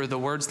told her, the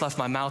words left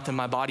my mouth and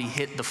my body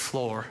hit the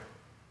floor.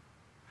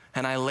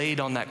 And I laid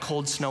on that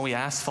cold, snowy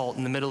asphalt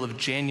in the middle of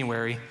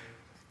January,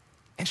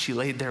 and she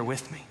laid there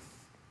with me.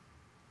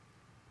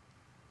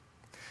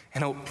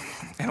 And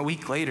a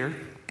week later,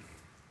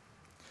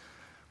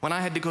 when I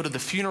had to go to the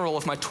funeral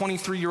of my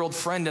 23-year-old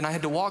friend and I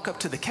had to walk up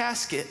to the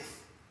casket,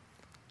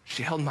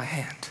 she held my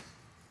hand.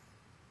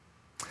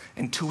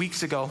 And 2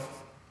 weeks ago,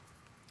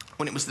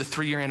 when it was the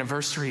 3-year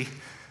anniversary,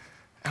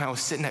 and I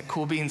was sitting at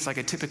Cool Beans like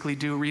I typically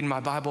do, reading my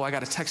Bible, I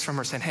got a text from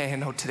her saying, hey, I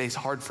know today's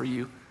hard for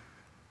you.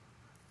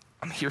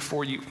 I'm here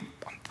for you.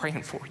 I'm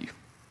praying for you.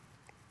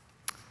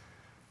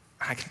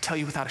 I can tell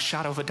you without a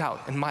shadow of a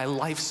doubt, in my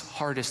life's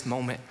hardest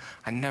moment,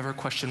 I never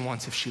questioned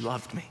once if she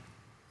loved me.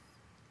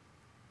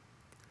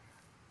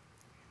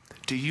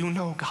 Do you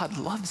know God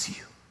loves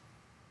you?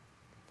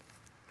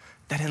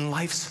 That in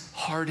life's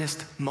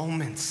hardest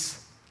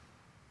moments,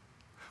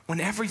 when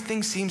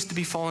everything seems to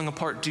be falling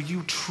apart, do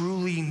you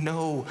truly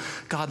know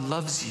God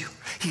loves you?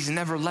 He's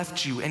never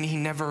left you, and he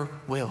never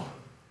will.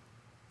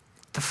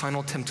 The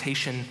final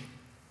temptation,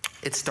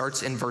 it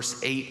starts in verse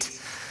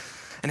 8.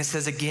 And it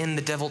says, again,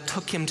 the devil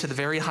took him to the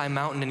very high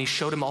mountain, and he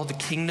showed him all the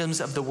kingdoms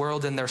of the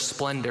world and their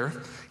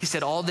splendor. He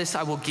said, all this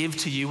I will give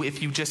to you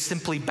if you just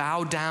simply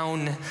bow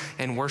down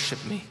and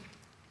worship me.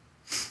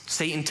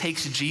 Satan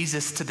takes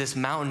Jesus to this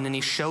mountain, and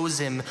he shows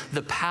him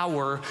the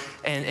power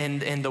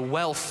and the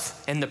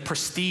wealth and the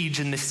prestige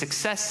and the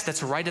success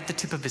that's right at the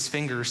tip of his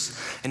fingers.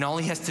 And all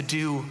he has to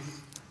do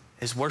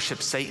is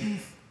worship Satan.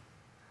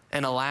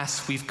 And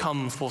alas, we've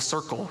come full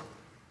circle.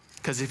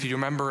 Because if you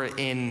remember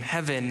in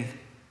heaven,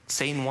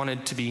 Satan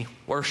wanted to be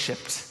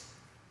worshiped.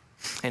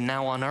 And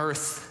now on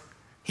earth,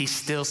 he's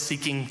still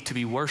seeking to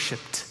be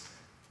worshiped.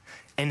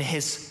 And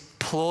his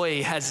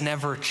ploy has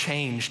never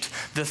changed.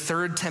 The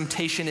third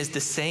temptation is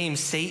the same.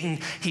 Satan,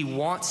 he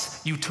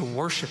wants you to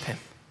worship him.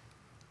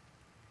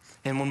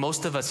 And when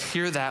most of us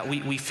hear that,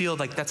 we feel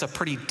like that's a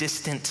pretty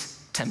distant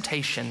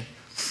temptation.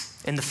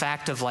 In the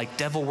fact of like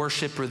devil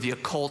worship or the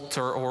occult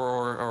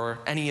or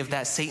any of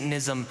that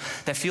Satanism,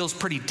 that feels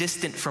pretty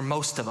distant for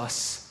most of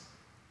us.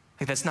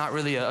 Like that's not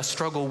really a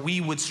struggle we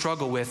would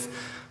struggle with.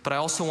 But I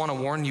also want to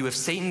warn you, if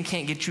Satan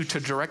can't get you to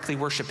directly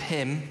worship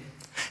him,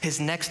 his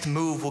next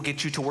move will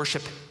get you to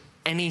worship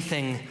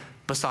anything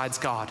besides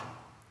God.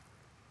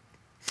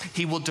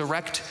 He will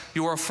direct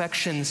your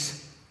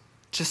affections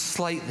just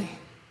slightly.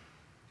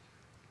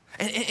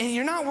 And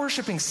you're not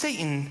worshiping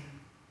Satan,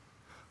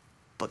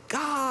 but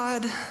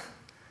God,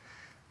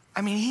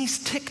 I mean,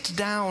 he's ticked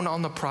down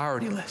on the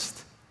priority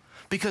list.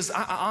 Because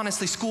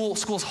honestly,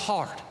 school's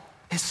hard.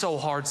 It's so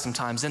hard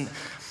sometimes.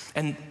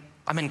 And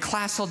I'm in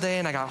class all day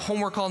and I got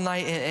homework all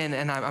night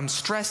and I'm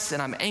stressed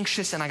and I'm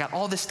anxious and I got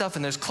all this stuff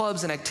and there's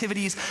clubs and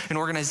activities and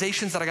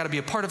organizations that I got to be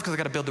a part of because I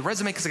got to build the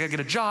resume because I got to get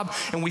a job,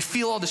 and we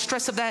feel all the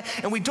stress of that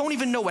and we don't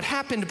even know what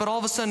happened, but all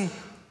of a sudden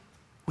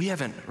we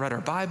haven't read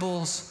our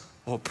Bibles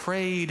or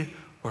prayed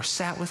or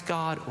sat with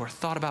God or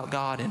thought about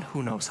God in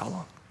who knows how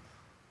long.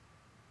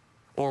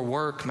 Or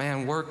work,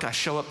 I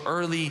show up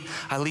early,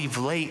 I leave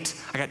late,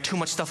 I got too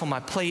much stuff on my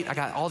plate, I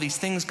got all these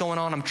things going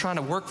on, I'm trying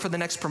to work for the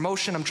next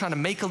promotion, I'm trying to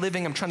make a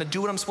living, I'm trying to do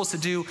what I'm supposed to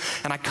do,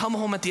 and I come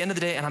home at the end of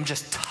the day and I'm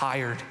just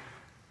tired.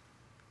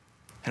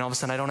 And all of a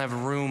sudden I don't have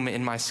room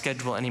in my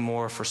schedule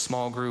anymore for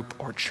small group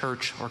or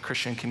church or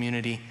Christian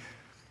community.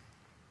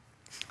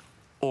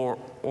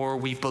 Or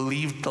we've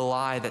believed the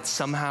lie that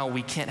somehow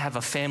we can't have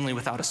a family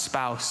without a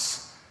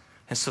spouse.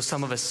 And so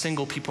some of us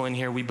single people in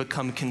here, we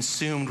become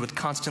consumed with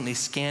constantly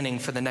scanning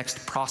for the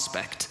next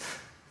prospect.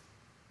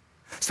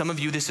 Some of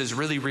you, this is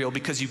really real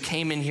because you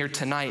came in here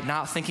tonight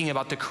not thinking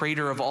about the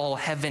creator of all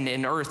heaven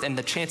and earth and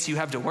the chance you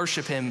have to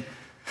worship him,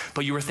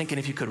 but you were thinking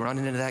if you could run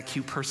into that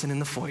cute person in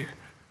the foyer.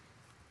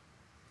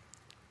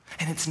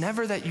 And it's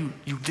never that you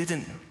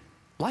didn't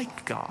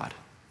like God.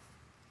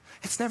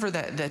 It's never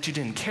that you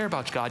didn't care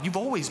about God. You've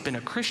always been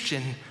a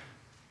Christian.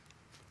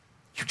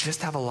 You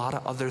just have a lot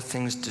of other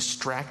things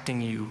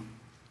distracting you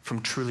from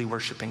truly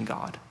worshiping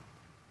God.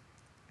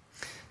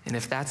 And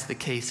if that's the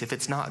case, if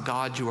it's not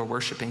God you are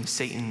worshiping,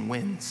 Satan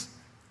wins.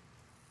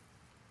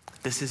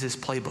 This is his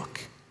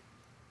playbook.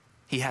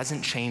 He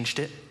hasn't changed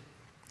it.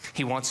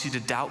 He wants you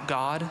to doubt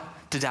God,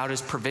 to doubt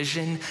his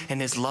provision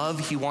and his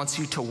love. He wants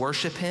you to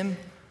worship him.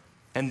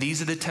 And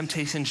these are the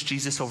temptations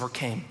Jesus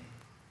overcame.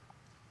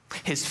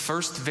 His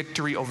first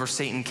victory over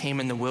Satan came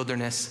in the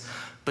wilderness,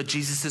 but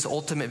Jesus'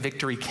 ultimate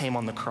victory came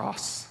on the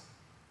cross.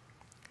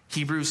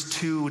 Hebrews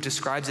 2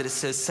 describes it. It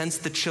says, since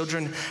the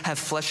children have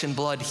flesh and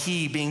blood,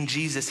 he, being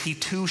Jesus, he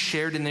too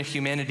shared in their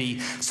humanity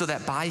so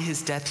that by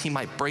his death he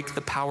might break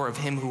the power of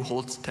him who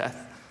holds death.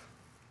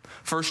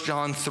 1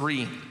 John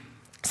 3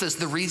 says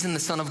the reason the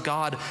Son of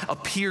God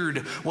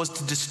appeared was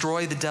to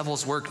destroy the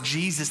devil's work.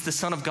 Jesus, the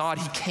Son of God,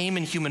 he came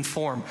in human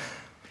form.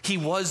 He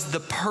was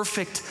the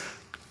perfect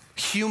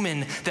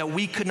human that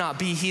we could not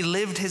be. He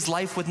lived his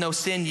life with no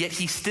sin, yet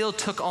he still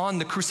took on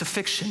the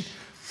crucifixion.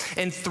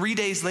 And 3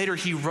 days later,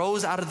 he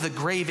rose out of the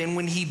grave. And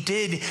when he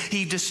did,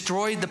 he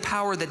destroyed the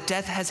power that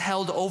death has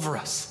held over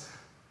us.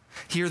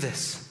 Hear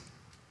this.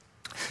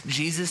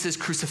 Jesus'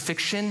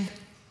 crucifixion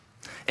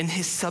and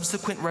his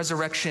subsequent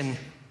resurrection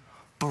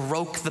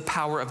broke the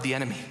power of the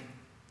enemy.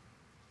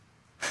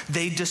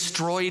 They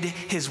destroyed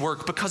his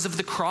work. Because of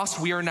the cross,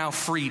 we are now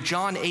free.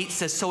 John 8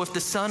 says, so if the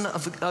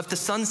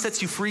Son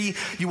sets you free,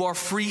 you are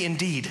free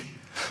indeed.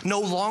 No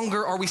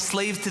longer are we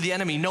slaves to the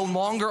enemy. No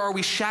longer are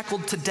we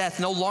shackled to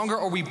death. No longer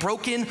are we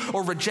broken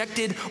or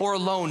rejected or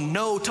alone.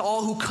 No, to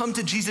all who come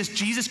to Jesus,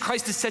 Jesus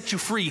Christ has set you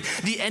free.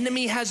 The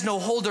enemy has no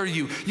hold over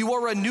you. You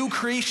are a new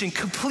creation,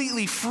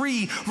 completely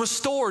free,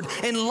 restored,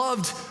 and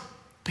loved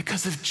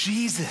because of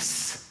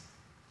Jesus.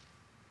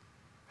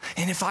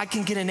 And if I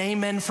can get an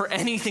amen for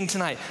anything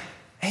tonight,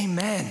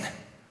 amen. Amen.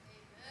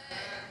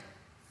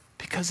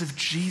 Because of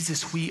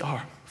Jesus, we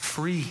are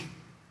free.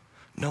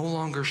 No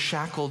longer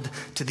shackled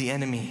to the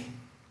enemy.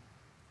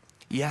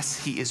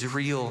 Yes, he is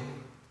real,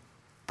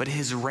 but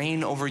his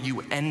reign over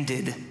you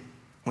ended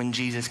when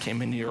Jesus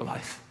came into your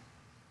life.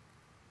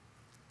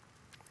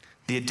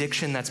 The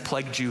addiction that's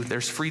plagued you,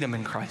 there's freedom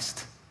in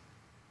Christ.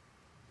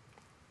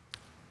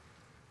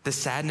 The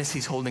sadness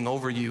he's holding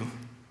over you,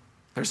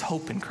 there's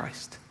hope in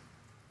Christ.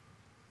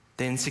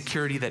 The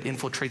insecurity that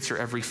infiltrates your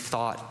every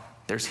thought,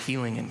 there's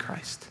healing in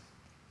Christ.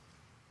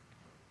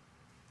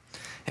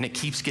 And it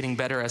keeps getting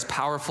better. As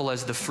powerful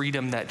as the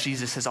freedom that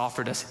Jesus has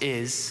offered us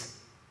is,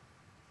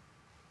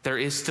 there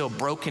is still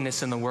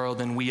brokenness in the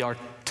world, and we are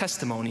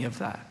testimony of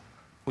that.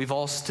 We've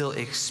all still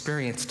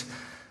experienced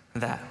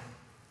that.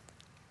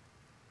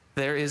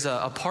 There is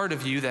a part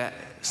of you that,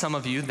 some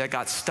of you, that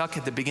got stuck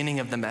at the beginning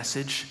of the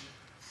message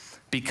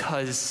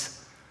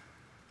because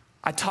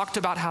I talked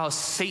about how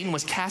Satan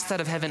was cast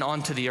out of heaven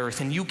onto the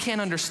earth, and you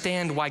can't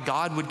understand why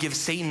God would give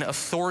Satan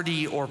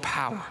authority or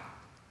power.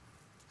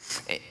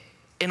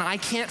 And I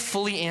can't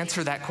fully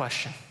answer that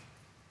question.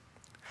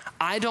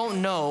 I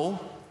don't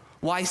know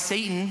why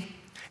Satan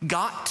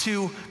got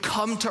to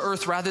come to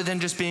earth rather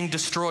than just being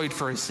destroyed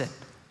for his sin.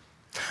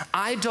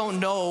 I don't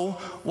know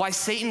why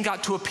Satan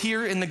got to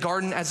appear in the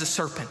garden as a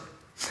serpent.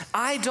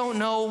 I don't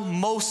know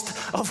most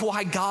of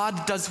why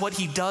God does what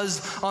he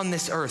does on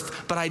this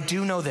earth, but I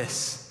do know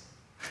this.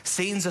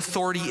 Satan's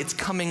authority, it's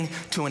coming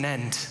to an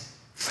end.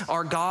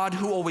 Our God,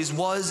 who always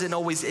was and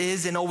always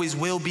is and always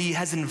will be,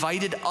 has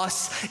invited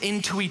us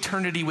into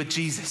eternity with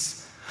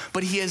Jesus.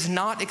 But he has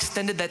not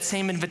extended that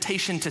same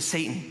invitation to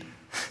Satan.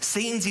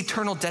 Satan's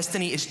eternal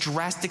destiny is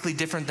drastically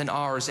different than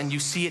ours, and you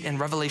see it in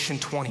Revelation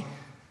 20. It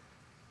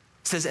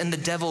says, and the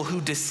devil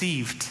who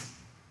deceived,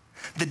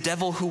 the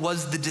devil who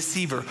was the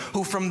deceiver,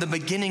 who from the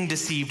beginning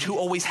deceived, who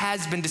always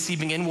has been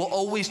deceiving and will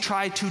always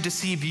try to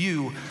deceive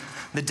you,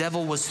 the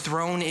devil was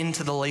thrown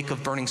into the lake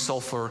of burning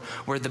sulfur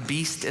where the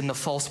beast and the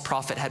false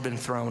prophet had been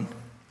thrown.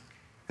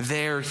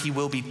 There he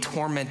will be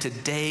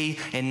tormented day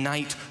and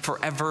night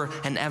forever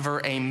and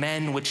ever.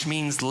 Amen, which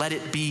means let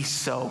it be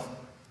so.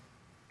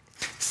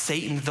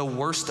 Satan, the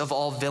worst of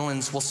all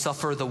villains, will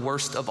suffer the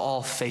worst of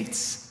all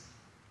fates.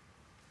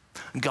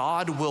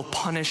 God will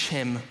punish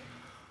him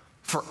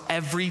for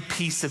every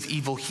piece of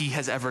evil he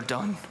has ever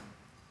done.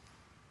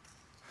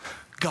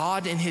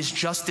 God in his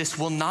justice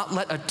will not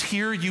let a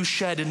tear you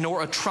shed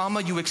nor a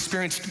trauma you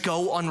experienced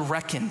go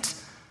unreckoned.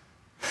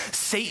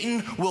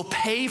 Satan will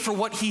pay for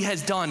what he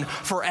has done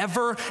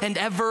forever and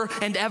ever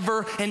and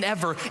ever and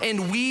ever.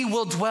 And we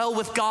will dwell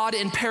with God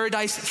in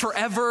paradise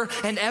forever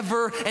and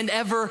ever and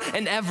ever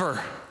and ever.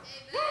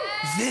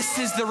 Amen. This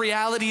is the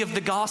reality of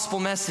the gospel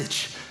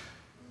message.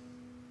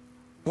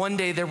 One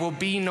day there will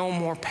be no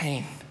more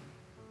pain.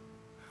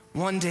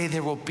 One day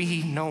there will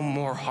be no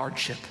more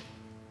hardship,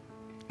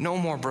 no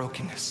more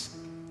brokenness,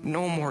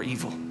 no more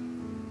evil.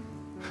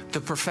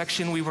 The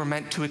perfection we were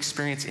meant to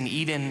experience in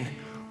Eden,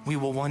 we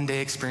will one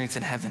day experience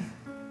in heaven.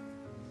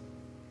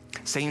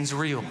 Satan's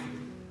real.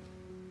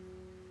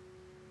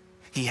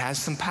 He has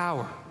some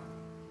power,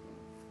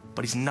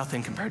 but he's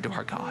nothing compared to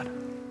our God.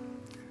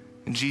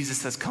 And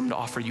Jesus has come to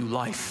offer you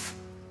life,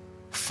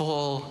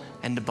 full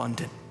and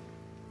abundant.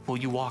 Will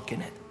you walk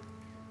in it?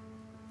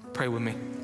 Pray with me.